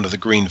jump down to the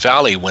green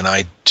valley. When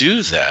I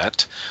do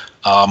that,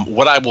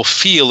 what I will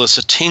feel is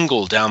a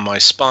tingle down my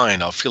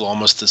spine. I'll feel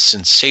almost the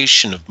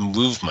sensation of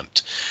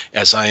movement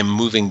as I am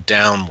moving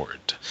downward.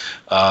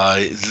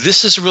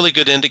 This is a really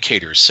good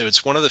indicator. So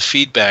it's one of the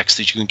feedbacks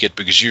that you can get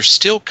because you're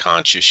still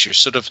conscious. You're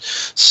sort of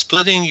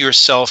splitting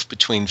yourself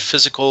between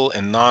physical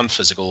and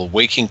non-physical,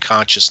 waking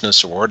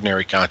consciousness or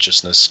ordinary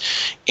consciousness,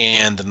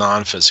 and the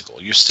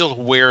non-physical. You're still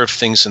aware of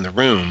things in the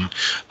room,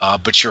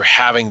 but you're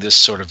having this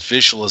sort of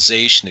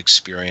visualization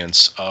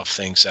experience of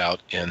things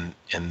out in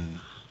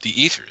the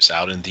ethers,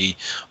 out in the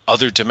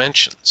other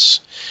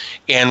dimensions.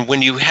 And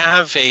when you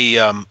have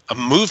a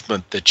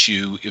movement that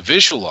you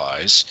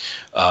visualize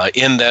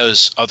in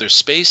those other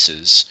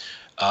spaces,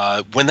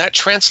 when that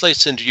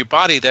translates into your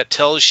body, that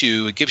tells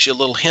you, it gives you a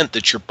little hint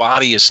that your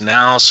body is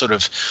now sort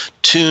of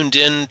tuned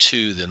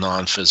into the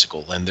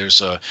non-physical, and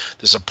there's a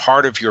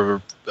part of your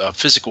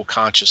physical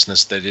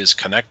consciousness that is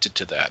connected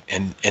to that.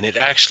 And it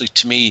actually,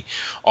 to me,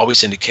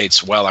 always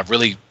indicates, well, I've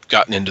really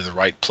gotten into the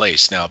right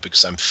place now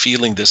because I'm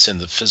feeling this in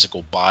the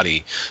physical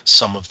body,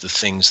 some of the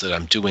things that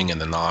I'm doing in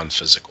the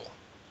non-physical.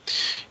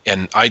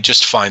 And I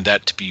just find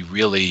that to be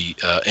really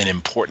an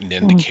important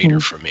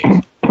indicator for me.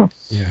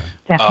 Yeah,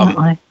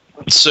 definitely.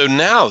 So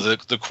now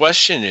the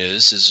question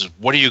is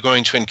what are you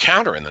going to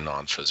encounter in the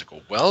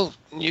non-physical? Well,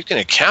 you can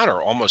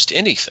encounter almost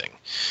anything.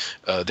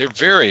 There are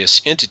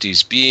various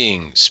entities,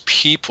 beings,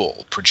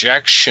 people,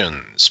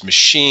 projections,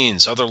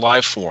 machines, other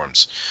life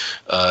forms,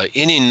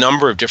 any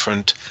number of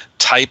different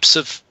types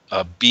of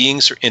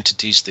beings or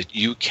entities that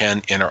you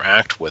can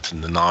interact with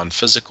in the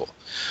non-physical.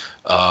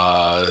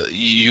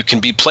 You can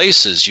be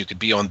places. You could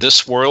be on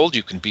this world.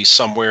 You can be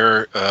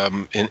somewhere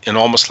in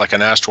almost like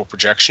an astral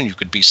projection. You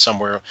could be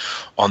somewhere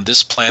on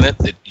this planet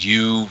that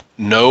you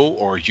know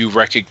or you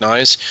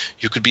recognize.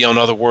 You could be on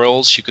other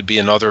worlds. You could be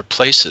in other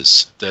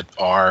places that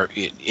are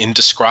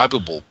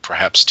indescribable,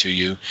 perhaps, to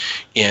you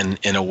in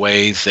a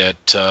way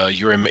that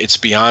it's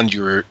beyond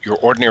your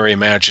ordinary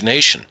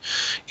imagination.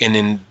 And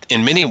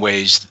in many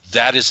ways,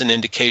 that is an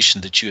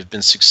indication that you have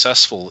been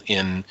successful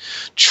in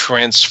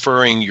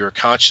transferring your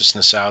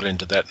consciousness out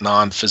into that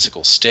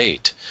non-physical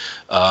state.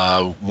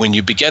 When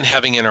you begin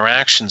having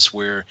interactions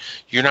where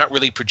you're not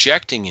really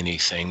projecting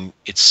anything,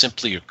 it's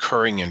simply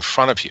occurring in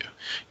front of you,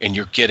 and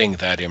you're getting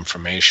that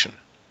information.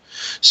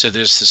 So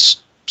there's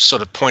this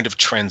sort of point of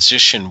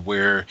transition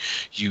where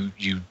you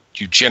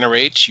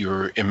generate,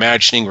 you're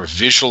imagining or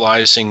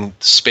visualizing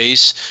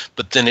space,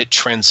 but then it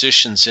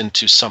transitions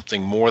into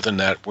something more than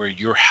that, where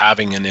you're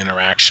having an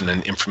interaction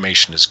and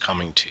information is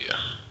coming to you.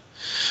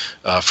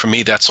 For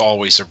me, that's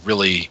always a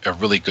really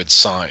good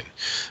sign.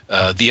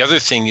 The other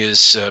thing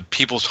is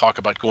people talk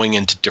about going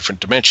into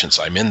different dimensions.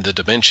 I'm in the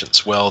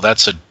dimensions. Well,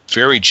 that's a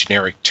very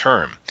generic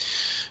term.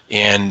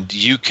 And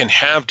you can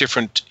have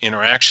different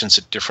interactions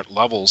at different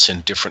levels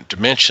in different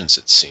dimensions,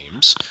 it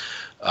seems.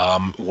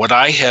 What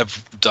I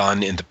have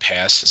done in the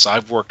past is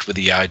I've worked with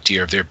the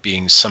idea of there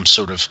being some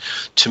sort of,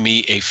 to me,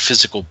 a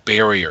physical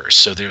barrier.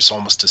 So there's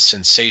almost a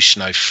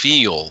sensation I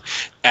feel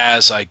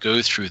as I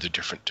go through the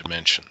different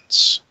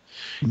dimensions.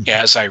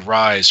 As I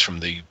rise from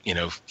the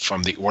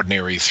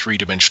ordinary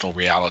three-dimensional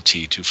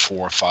reality to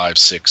 4, 5,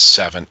 6,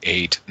 7,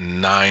 8,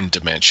 9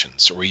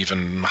 dimensions, or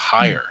even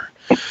higher.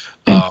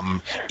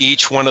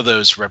 Each one of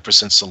those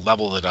represents a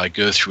level that I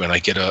go through, and I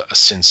get a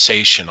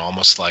sensation,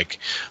 almost like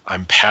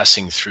I'm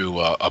passing through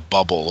a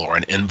bubble or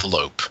an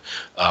envelope.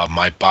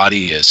 My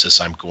body is,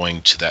 as I'm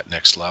going to that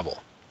next level.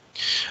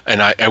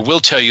 And I will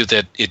tell you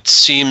that it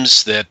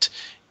seems that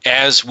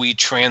as we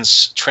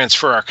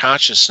transfer our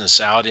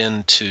consciousness out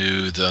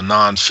into the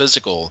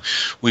non-physical,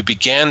 we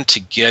begin to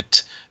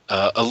get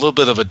a little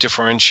bit of a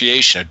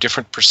differentiation, a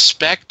different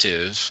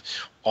perspective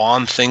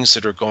on things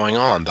that are going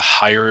on. The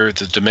higher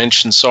the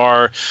dimensions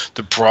are,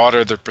 the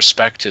broader the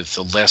perspective,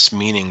 the less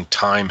meaning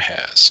time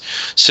has.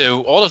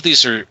 So all of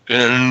these are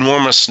an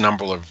enormous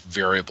number of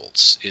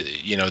variables.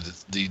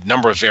 The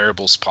number of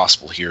variables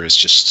possible here is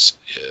just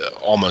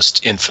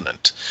almost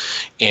infinite.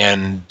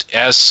 And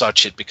as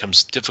such, it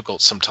becomes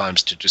difficult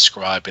sometimes to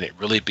describe, and it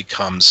really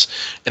becomes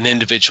an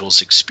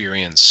individual's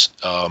experience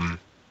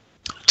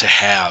to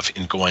have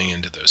in going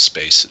into those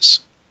spaces.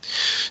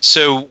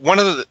 So one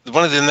of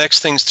the next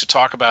things to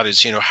talk about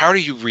is, how do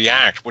you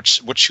react?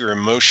 What's your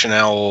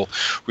emotional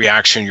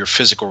reaction, your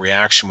physical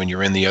reaction when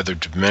you're in the other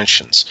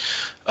dimensions?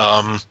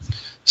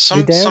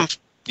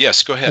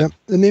 Yes, go ahead. Yeah,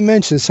 let me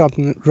mention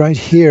something right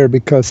here,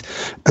 because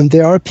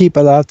there are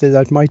people out there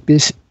that might be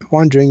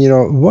wondering,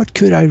 what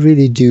could I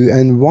really do?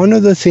 And one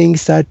of the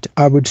things that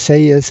I would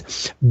say is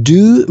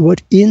do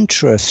what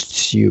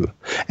interests you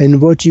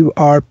and what you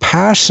are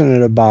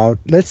passionate about.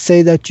 Let's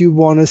say that you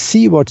want to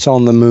see what's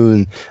on the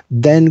moon,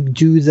 then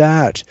do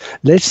that.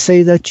 Let's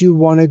say that you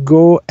want to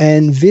go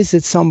and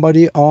visit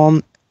somebody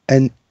on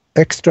an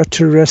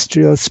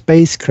extraterrestrial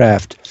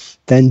spacecraft.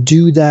 Then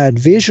do that.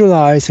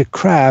 Visualize a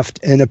craft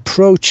and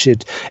approach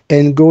it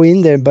and go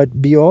in there,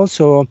 but be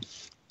also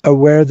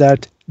aware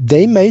that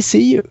they may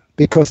see you,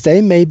 because they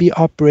may be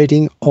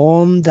operating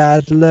on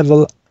that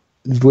level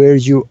where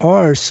you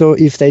are. So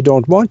if they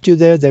don't want you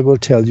there, they will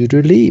tell you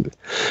to leave.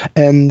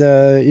 And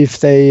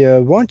if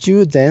they want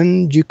you,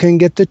 then you can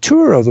get the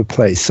tour of the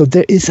place. So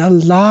there is a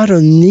lot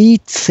of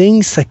neat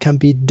things that can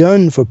be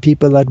done for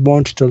people that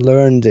want to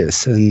learn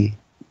this. And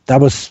that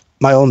was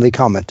my only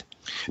comment.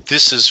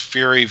 This is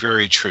very,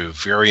 very true.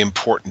 Very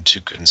important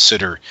to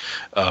consider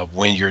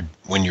when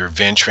you're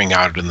venturing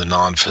out in the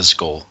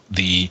non-physical.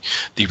 The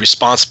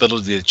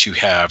responsibility that you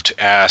have to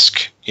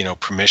ask,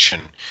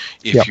 permission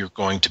if you're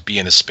going to be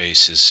in a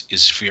space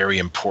is very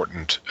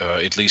important.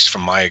 At least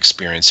from my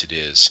experience, it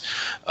is,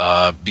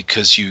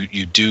 because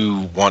you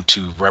do want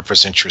to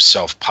represent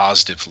yourself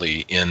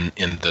positively in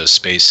the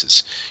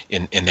spaces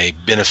in a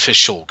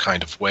beneficial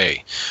kind of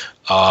way.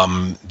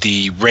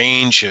 The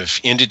range of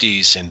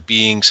entities and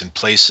beings and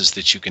places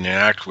that you can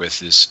interact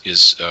with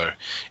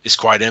is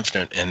quite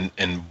infinite,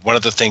 and one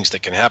of the things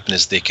that can happen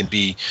is they can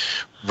be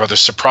rather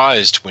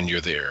surprised when you're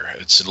there.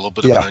 It's a little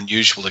bit of an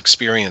unusual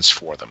experience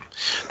for them.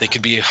 They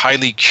can be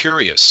highly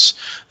curious.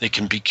 They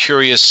can be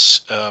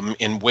curious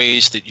in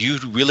ways that you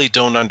really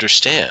don't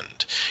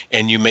understand,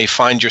 and you may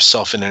find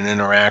yourself in an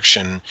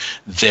interaction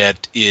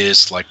that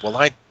is like, well,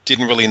 I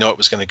didn't really know it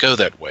was going to go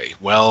that way.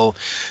 Well,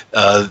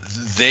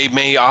 they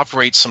may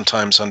operate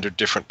sometimes under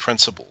different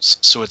principles.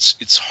 So it's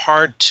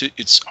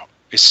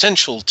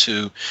essential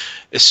to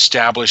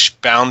establish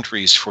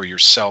boundaries for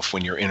yourself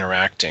when you're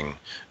interacting.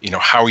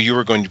 How you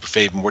are going to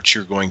behave and what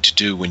you're going to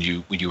do when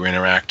you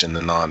interact in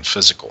the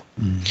non-physical.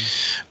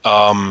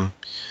 Mm-hmm.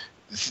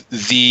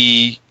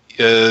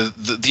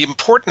 the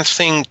important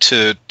thing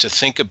to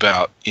think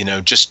about,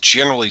 just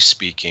generally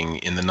speaking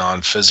in the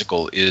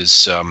non-physical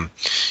is,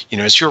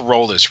 as your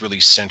role is really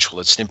central,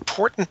 it's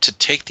important to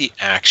take the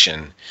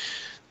action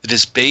that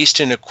is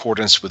based in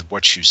accordance with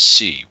what you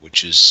see,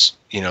 which is,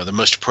 the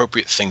most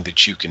appropriate thing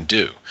that you can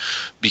do,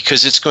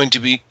 because it's going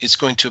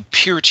to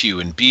appear to you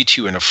and be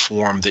to you in a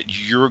form that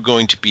you're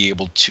going to be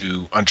able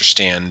to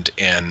understand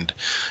and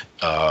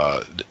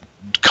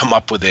come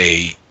up with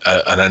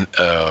an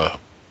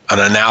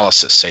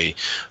analysis, a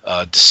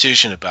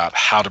decision about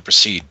how to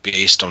proceed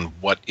based on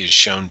what is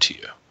shown to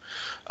you.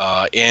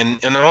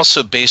 And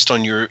also based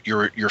on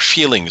your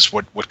feelings,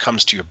 what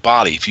comes to your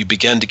body. If you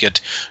begin to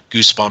get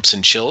goosebumps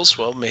and chills,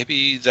 well,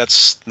 maybe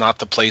that's not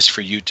the place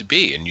for you to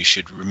be, and you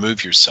should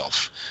remove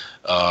yourself,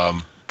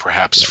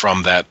 perhaps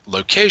from that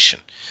location.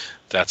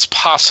 That's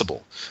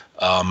possible.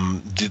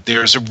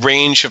 There's a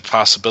range of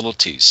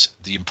possibilities.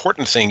 The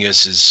important thing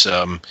is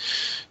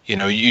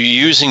you're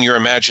using your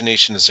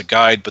imagination as a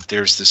guide, but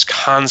there's this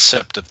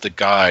concept of the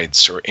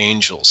guides or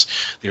angels.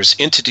 There's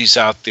entities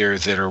out there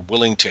that are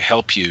willing to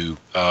help you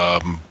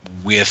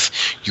with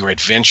your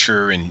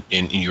adventure and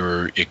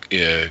your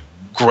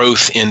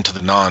growth into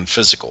the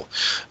non-physical.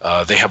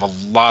 They have a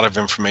lot of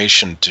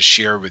information to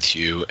share with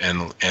you,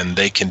 and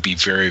they can be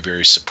very,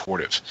 very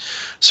supportive.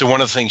 So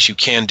one of the things you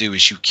can do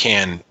is you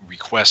can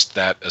request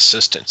that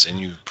assistance,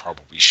 and you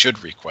probably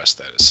should request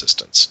that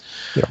assistance.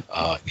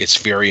 Yeah. It's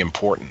very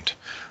important.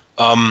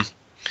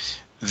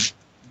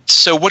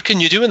 So what can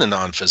you do in the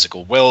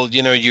non-physical? Well,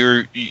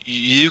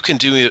 you can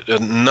do a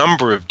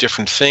number of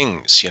different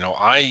things.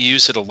 I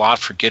use it a lot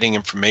for getting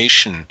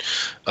information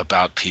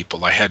about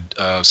people. I had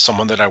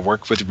someone that I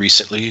worked with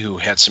recently who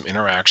had some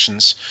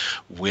interactions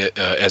with,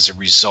 as a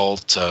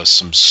result,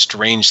 some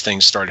strange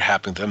things started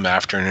happening to them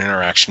after an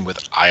interaction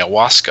with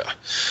ayahuasca.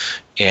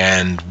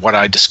 And what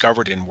I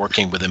discovered in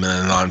working with them in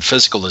the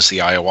non-physical is the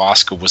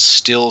ayahuasca was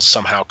still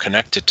somehow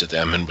connected to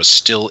them and was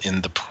still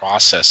in the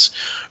process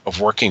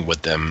of working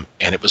with them.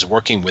 And it was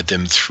working with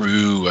them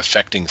through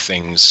affecting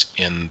things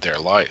in their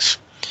life.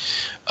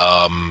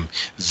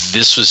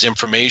 This was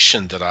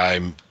information that I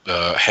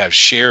have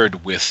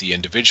shared with the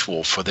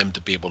individual for them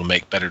to be able to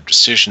make better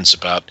decisions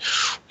about,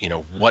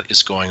 what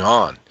is going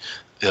on.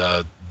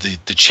 The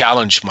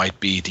challenge might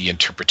be the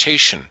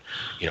interpretation.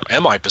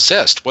 Am I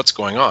possessed? What's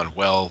going on?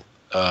 Well,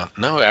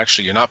 no,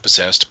 actually, you're not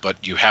possessed,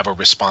 but you have a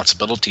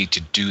responsibility to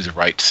do the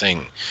right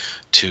thing,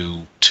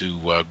 to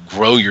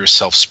grow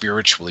yourself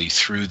spiritually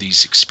through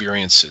these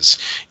experiences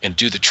and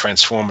do the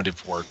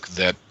transformative work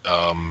that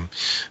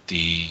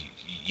the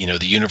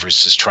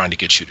universe is trying to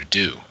get you to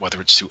do,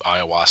 whether it's through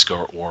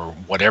ayahuasca or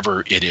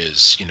whatever it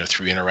is,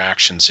 through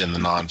interactions in the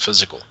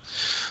non-physical.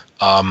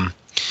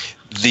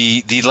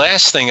 The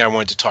last thing I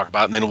wanted to talk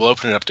about, and then we'll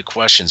open it up to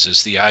questions,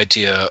 is the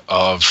idea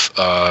of,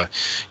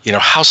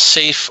 how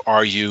safe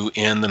are you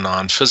in the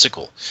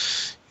non-physical?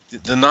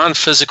 The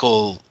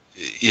non-physical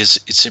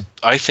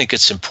I think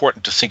it's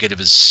important to think of it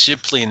as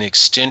simply an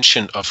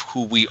extension of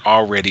who we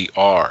already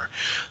are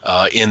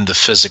in the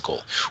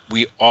physical.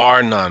 We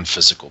are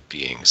non-physical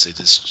beings. It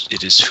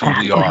is who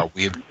we are.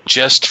 We have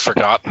just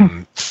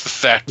forgotten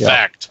that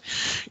fact,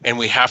 and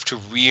we have to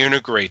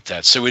reintegrate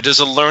that. So it is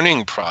a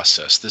learning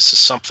process. This is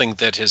something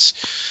that has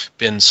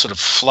been sort of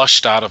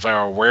flushed out of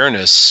our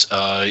awareness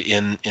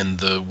in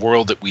the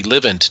world that we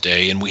live in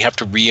today, and we have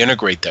to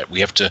reintegrate that. We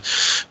have to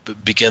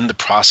begin the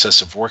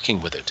process of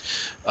working with it.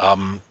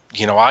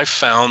 I've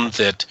found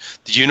that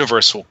the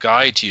universe will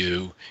guide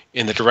you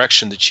in the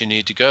direction that you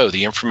need to go.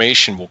 The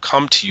information will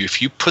come to you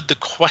if you put the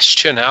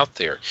question out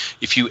there.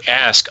 If you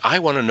ask, I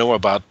want to know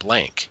about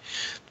blank,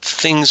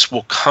 things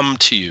will come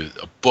to you.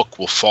 A book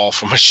will fall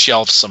from a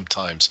shelf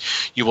sometimes.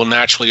 You will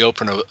naturally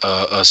open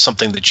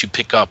something that you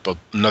pick up,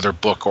 another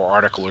book or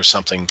article or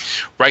something,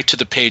 right to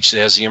the page that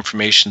has the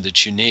information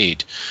that you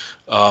need.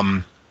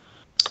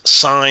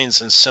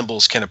 Signs and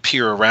symbols can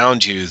appear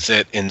around you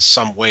that in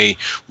some way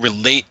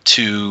relate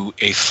to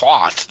a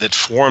thought that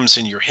forms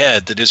in your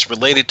head that is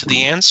related to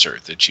the answer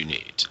that you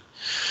need.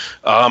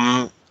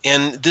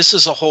 And this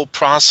is a whole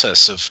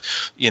process of,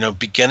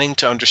 beginning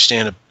to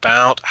understand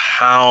about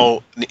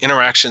how the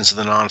interactions of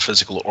the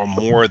non-physical are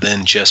more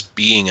than just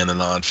being in the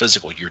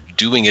non-physical. You're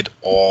doing it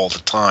all the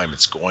time.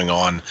 It's going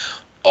on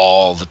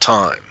all the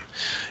time.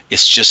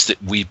 It's just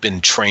that we've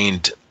been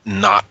trained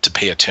not to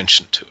pay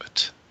attention to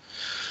it.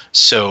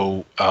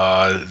 So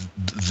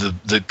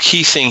the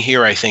key thing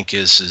here, I think,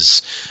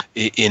 is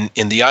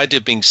in the idea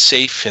of being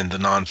safe in the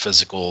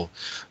non-physical.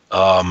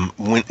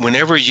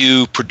 Whenever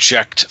you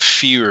project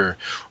fear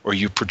or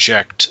you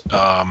project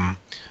a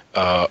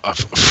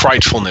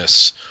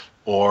frightfulness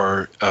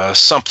or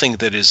something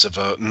that is of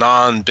a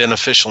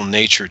non-beneficial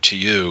nature to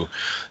you,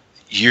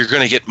 you're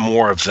going to get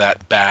more of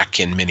that back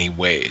in many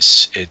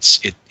ways. It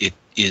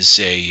is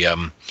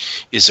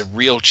a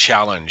real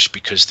challenge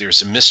because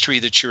there's a mystery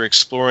that you're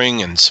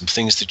exploring and some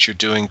things that you're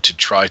doing to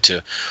try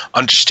to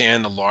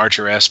understand a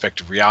larger aspect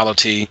of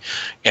reality,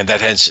 and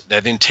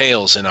that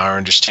entails in our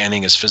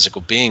understanding as physical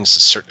beings a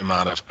certain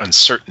amount of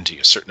uncertainty,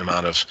 a certain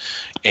amount of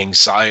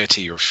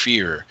anxiety or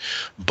fear.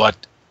 But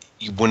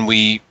when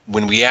we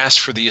ask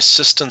for the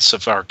assistance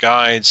of our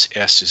guides,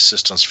 ask the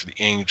assistance for the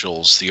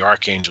angels, the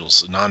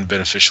archangels, the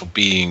non-beneficial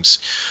beings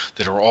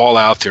that are all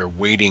out there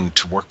waiting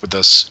to work with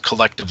us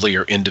collectively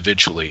or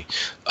individually,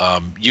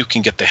 you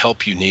can get the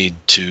help you need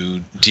to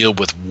deal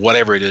with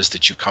whatever it is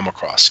that you come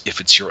across, if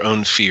it's your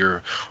own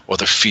fear or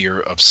the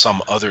fear of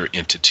some other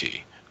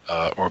entity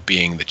or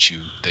being that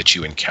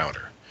you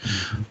encounter.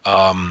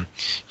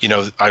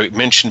 I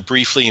mentioned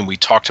briefly, and we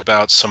talked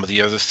about some of the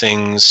other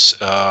things.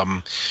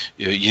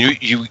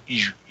 You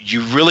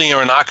really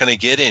are not going to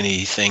get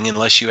anything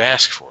unless you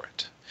ask for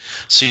it.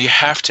 So you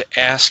have to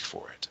ask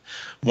for it.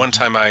 One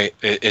time,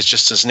 it's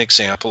just as an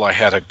example, I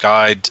had a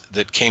guide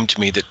that came to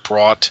me that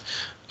brought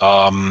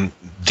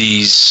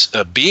these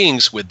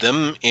beings with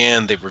them,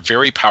 and they were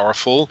very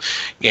powerful.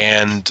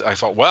 And I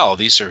thought, wow,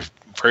 these are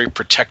very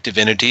protective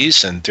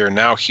entities, and they're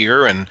now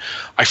here, and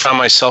I found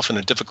myself in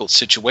a difficult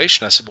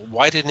situation. I said, well,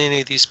 why didn't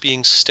any of these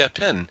beings step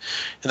in? And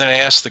then I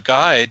asked the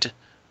guide,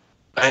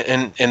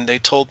 and they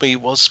told me,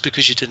 well, it's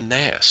because you didn't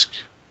ask.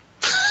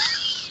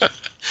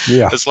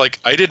 Yeah. It's like,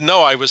 I didn't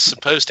know I was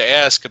supposed to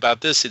ask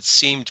about this. It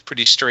seemed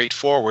pretty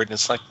straightforward, and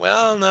it's like,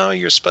 well, no,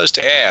 you're supposed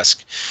to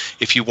ask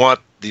if you want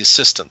the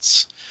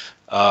assistance.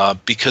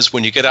 Because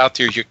when you get out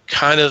there, you're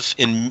kind of,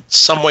 in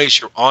some ways,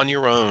 you're on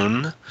your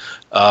own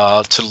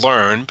to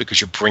learn, because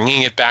you're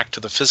bringing it back to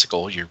the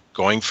physical. You're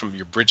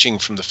bridging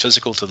from the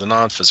physical to the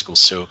non-physical.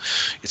 So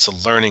it's a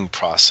learning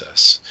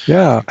process.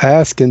 Yeah,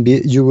 ask and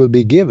you will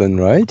be given,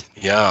 right?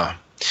 Yeah.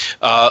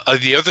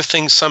 The other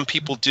thing some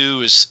people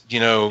do is,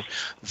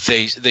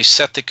 they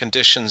set the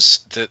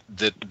conditions that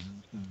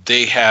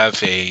they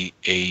have a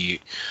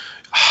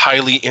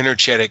highly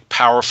energetic,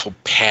 powerful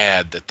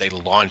pad that they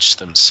launch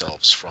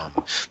themselves from,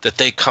 that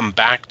they come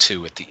back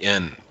to at the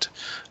end.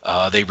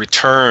 They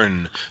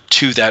return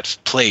to that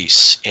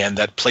place, and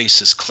that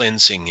place is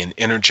cleansing and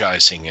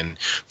energizing and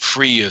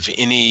free of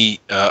any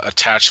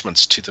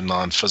attachments to the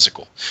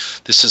non-physical.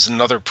 This is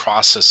another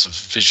process of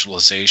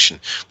visualization.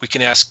 We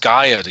can ask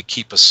Gaia to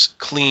keep us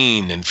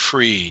clean and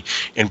free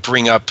and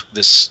bring up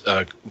this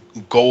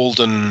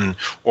golden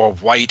or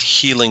white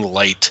healing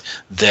light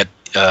that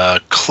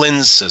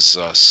cleanses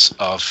us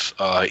of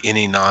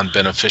any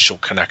non-beneficial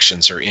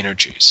connections or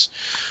energies.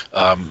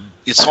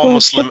 It's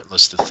almost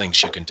limitless, the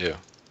things you can do.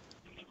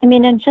 I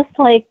mean, and just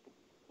like,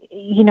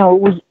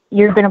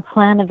 you're going to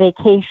plan a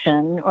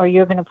vacation, or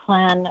you're going to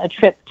plan a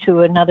trip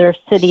to another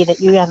city that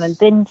you haven't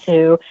been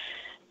to,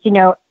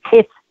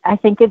 I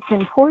think it's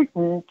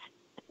important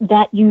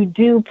that you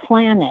do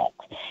plan it,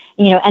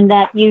 and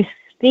that you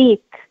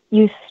speak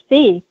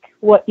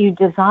what you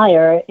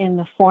desire in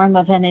the form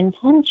of an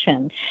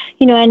intention,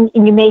 and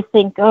you may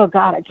think, oh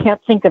God, I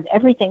can't think of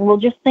everything. Well,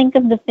 just think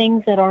of the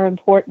things that are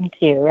important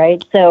to you,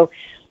 right? So,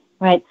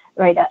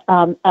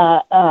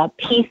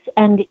 peace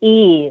and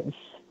ease,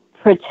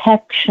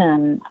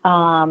 protection,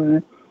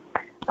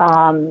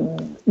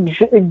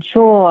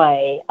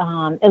 joy,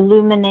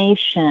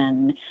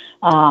 illumination,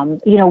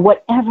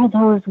 whatever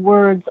those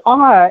words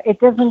are. It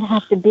doesn't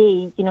have to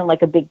be,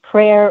 like a big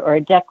prayer or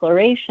a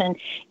declaration.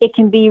 It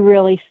can be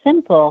really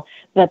simple,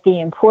 but the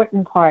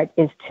important part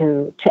is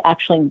to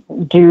actually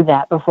do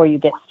that before you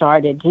get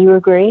started. Do you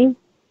agree?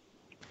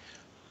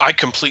 I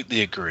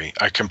completely agree.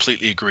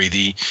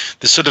 The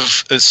sort of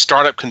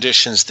startup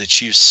conditions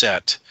that you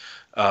set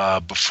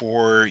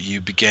before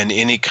you begin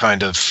any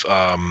kind of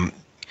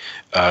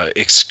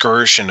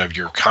excursion of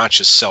your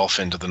conscious self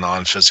into the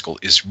non-physical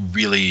is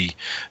really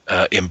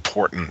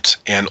important.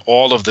 And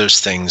all of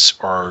those things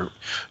are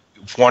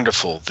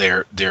wonderful.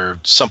 They're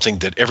something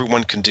that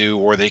everyone can do,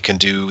 or they can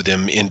do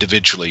them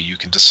individually. You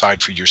can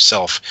decide for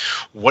yourself,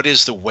 what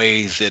is the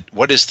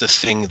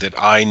thing that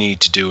I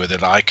need to do, or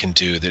that I can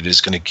do, that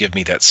is going to give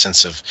me that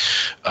sense of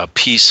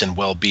peace and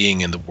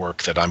well-being in the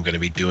work that I'm going to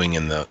be doing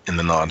in the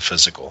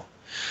non-physical.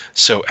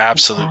 So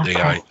absolutely,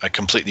 I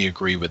completely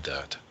agree with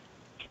that.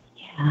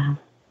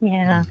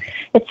 Yeah.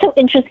 It's so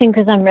interesting,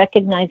 because I'm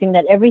recognizing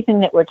that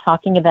everything that we're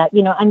talking about,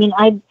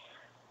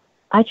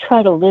 I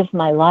try to live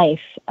my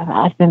life.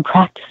 I've been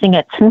practicing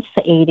it since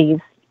the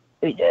 80s,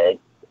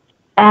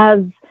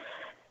 as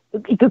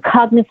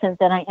cognizant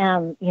that I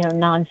am,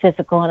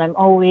 non-physical, and I'm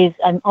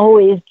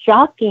always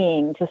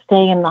jockeying to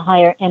stay in the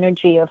higher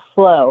energy of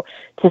flow,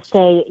 to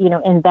stay,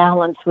 in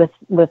balance with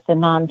the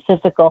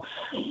non-physical.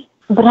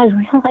 But I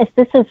realized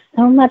this is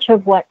so much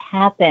of what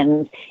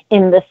happens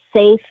in the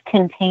safe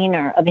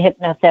container of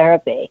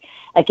hypnotherapy.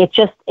 Like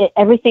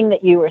everything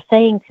that you were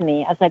saying to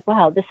me, I was like,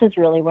 wow, this is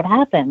really what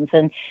happens.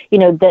 And,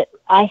 that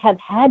I have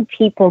had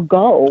people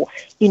go,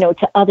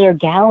 to other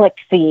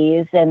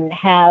galaxies and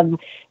have,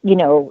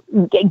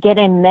 get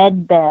in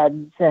med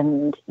beds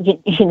and,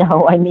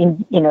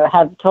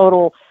 have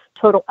total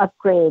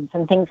upgrades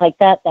and things like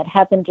that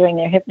happen during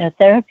their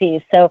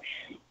hypnotherapy. So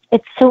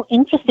it's so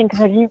interesting,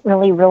 because I didn't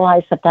really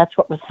realize that that's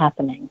what was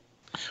happening.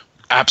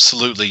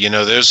 Absolutely.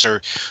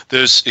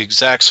 Those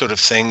exact sort of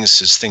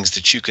things is things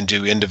that you can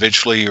do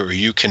individually, or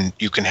you can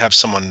have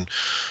someone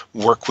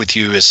work with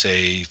you as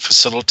a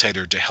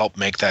facilitator to help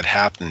make that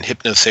happen.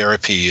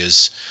 Hypnotherapy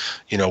is,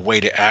 a way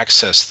to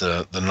access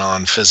the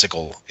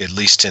non-physical, at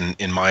least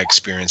in my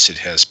experience it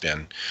has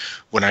been.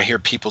 When I hear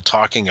people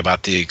talking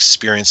about the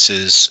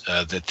experiences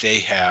that they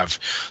have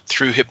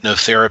through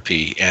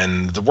hypnotherapy,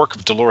 and the work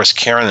of Dolores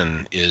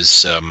Cannon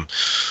is a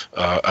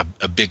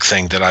big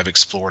thing that I've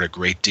explored a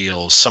great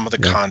deal. Some of the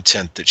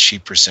content that she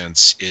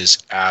presents is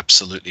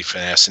absolutely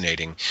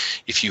fascinating.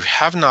 If you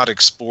have not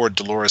explored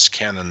Dolores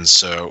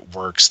Cannon's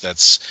works,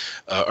 that's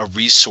a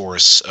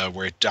resource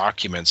where it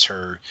documents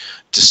her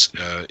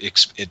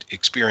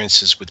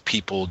experiences with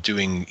people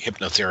doing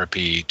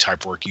hypnotherapy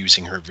type work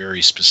using her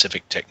very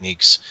specific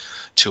techniques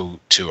to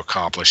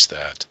accomplish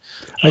that.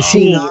 I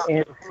see now,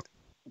 is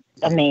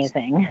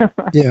amazing.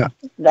 Yeah,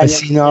 I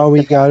see now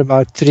we got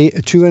about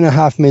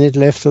 2.5 minutes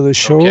left of the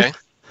show. Okay.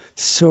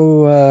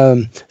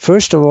 So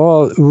first of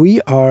all, we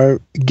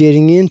are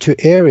getting into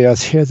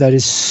areas here that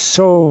is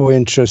so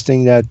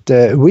interesting that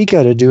we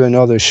got to do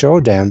another show,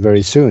 Dan,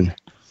 very soon.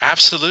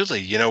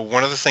 Absolutely.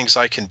 One of the things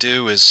I can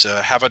do is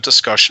have a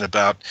discussion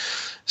about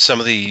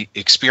some of the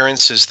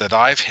experiences that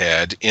I've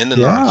had in the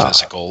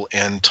non-physical,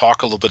 and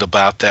talk a little bit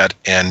about that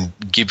and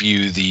give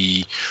you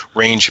the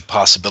range of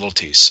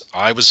possibilities.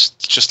 I was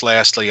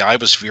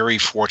very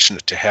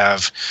fortunate to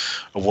have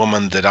a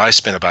woman that I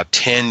spent about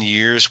 10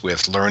 years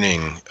with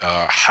learning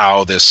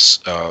how this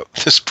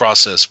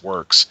process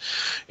works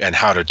and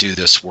how to do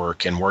this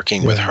work, and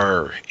working with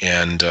her.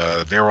 And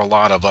there were a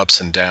lot of ups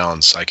and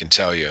downs, I can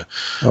tell you,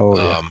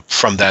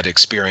 from that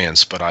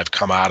experience, but I've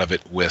come out of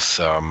it with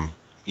a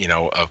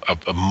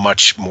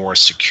much more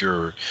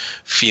secure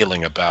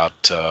feeling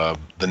about the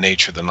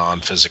nature of the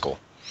non-physical.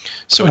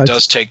 So it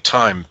does take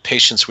time,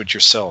 patience with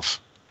yourself.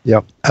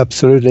 Yep,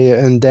 absolutely.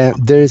 And then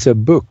there's a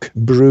book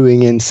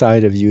brewing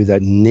inside of you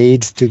that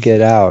needs to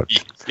get out.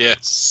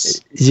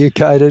 Yes. You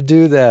got to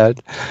do that.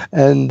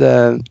 And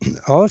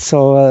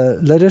also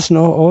let us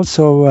know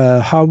also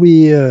how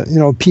we,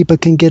 people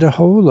can get a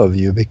hold of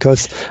you,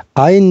 because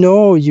I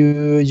know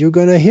you're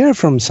going to hear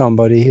from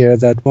somebody here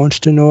that wants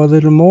to know a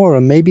little more,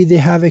 or maybe they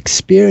have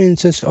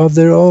experiences of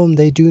their own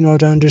they do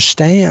not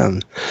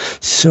understand.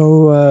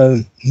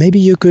 So maybe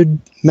you could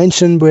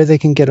mention where they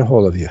can get a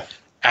hold of you.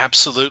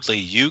 Absolutely.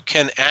 You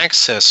can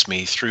access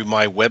me through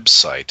my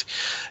website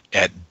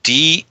at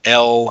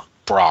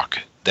dlbrock.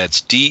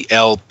 That's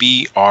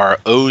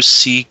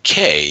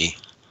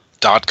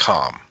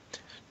dlbrock.com.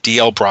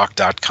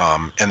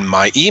 dlbrock.com. And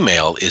my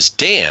email is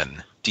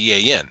Dan,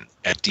 D-A-N,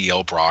 at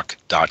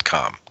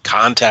dlbrock.com.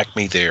 Contact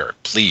me there,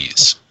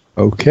 please.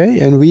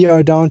 Okay, and we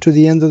are down to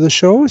the end of the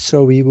show,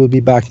 so we will be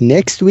back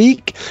next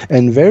week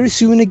and very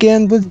soon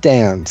again with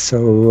Dan.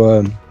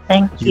 So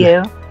thank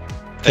you.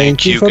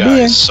 Thank you for guys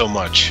being. so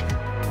much.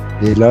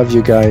 We love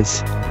you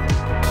guys.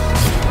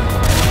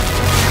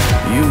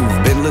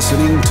 You've been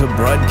listening to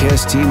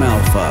Broadcast Team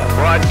Alpha.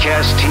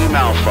 Broadcast Team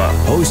Alpha.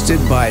 Hosted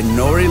by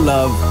Nori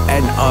Love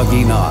and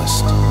Augie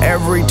Nost.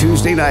 Every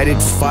Tuesday night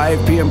at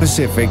 5 p.m.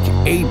 Pacific,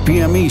 8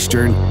 p.m.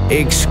 Eastern,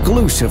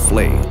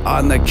 exclusively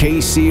on the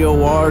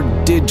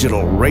KCOR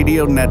Digital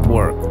Radio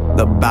Network.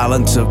 The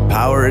balance of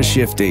power is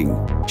shifting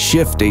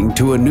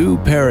to a new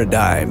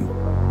paradigm.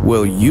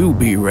 Will you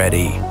be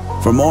ready?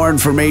 For more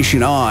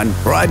information on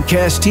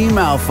Broadcast Team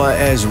Alpha,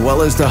 as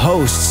well as the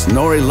hosts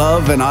Nori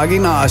Love and Augie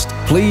Nost,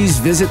 please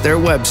visit their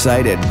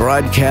website at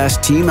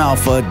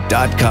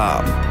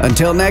broadcastteamalpha.com.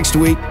 Until next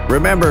week,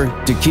 remember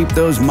to keep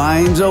those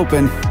minds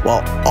open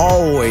while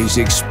always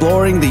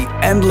exploring the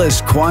endless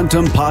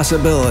quantum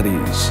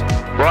possibilities.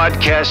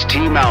 Broadcast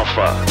Team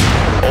Alpha.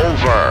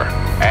 Over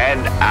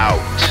and out.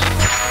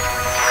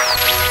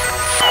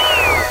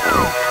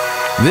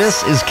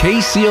 This is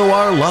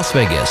KCOR Las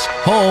Vegas,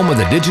 home of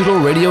the Digital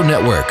Radio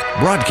Network,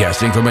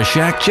 broadcasting from a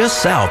shack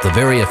just south of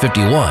Area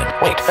 51.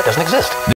 Wait, that doesn't exist.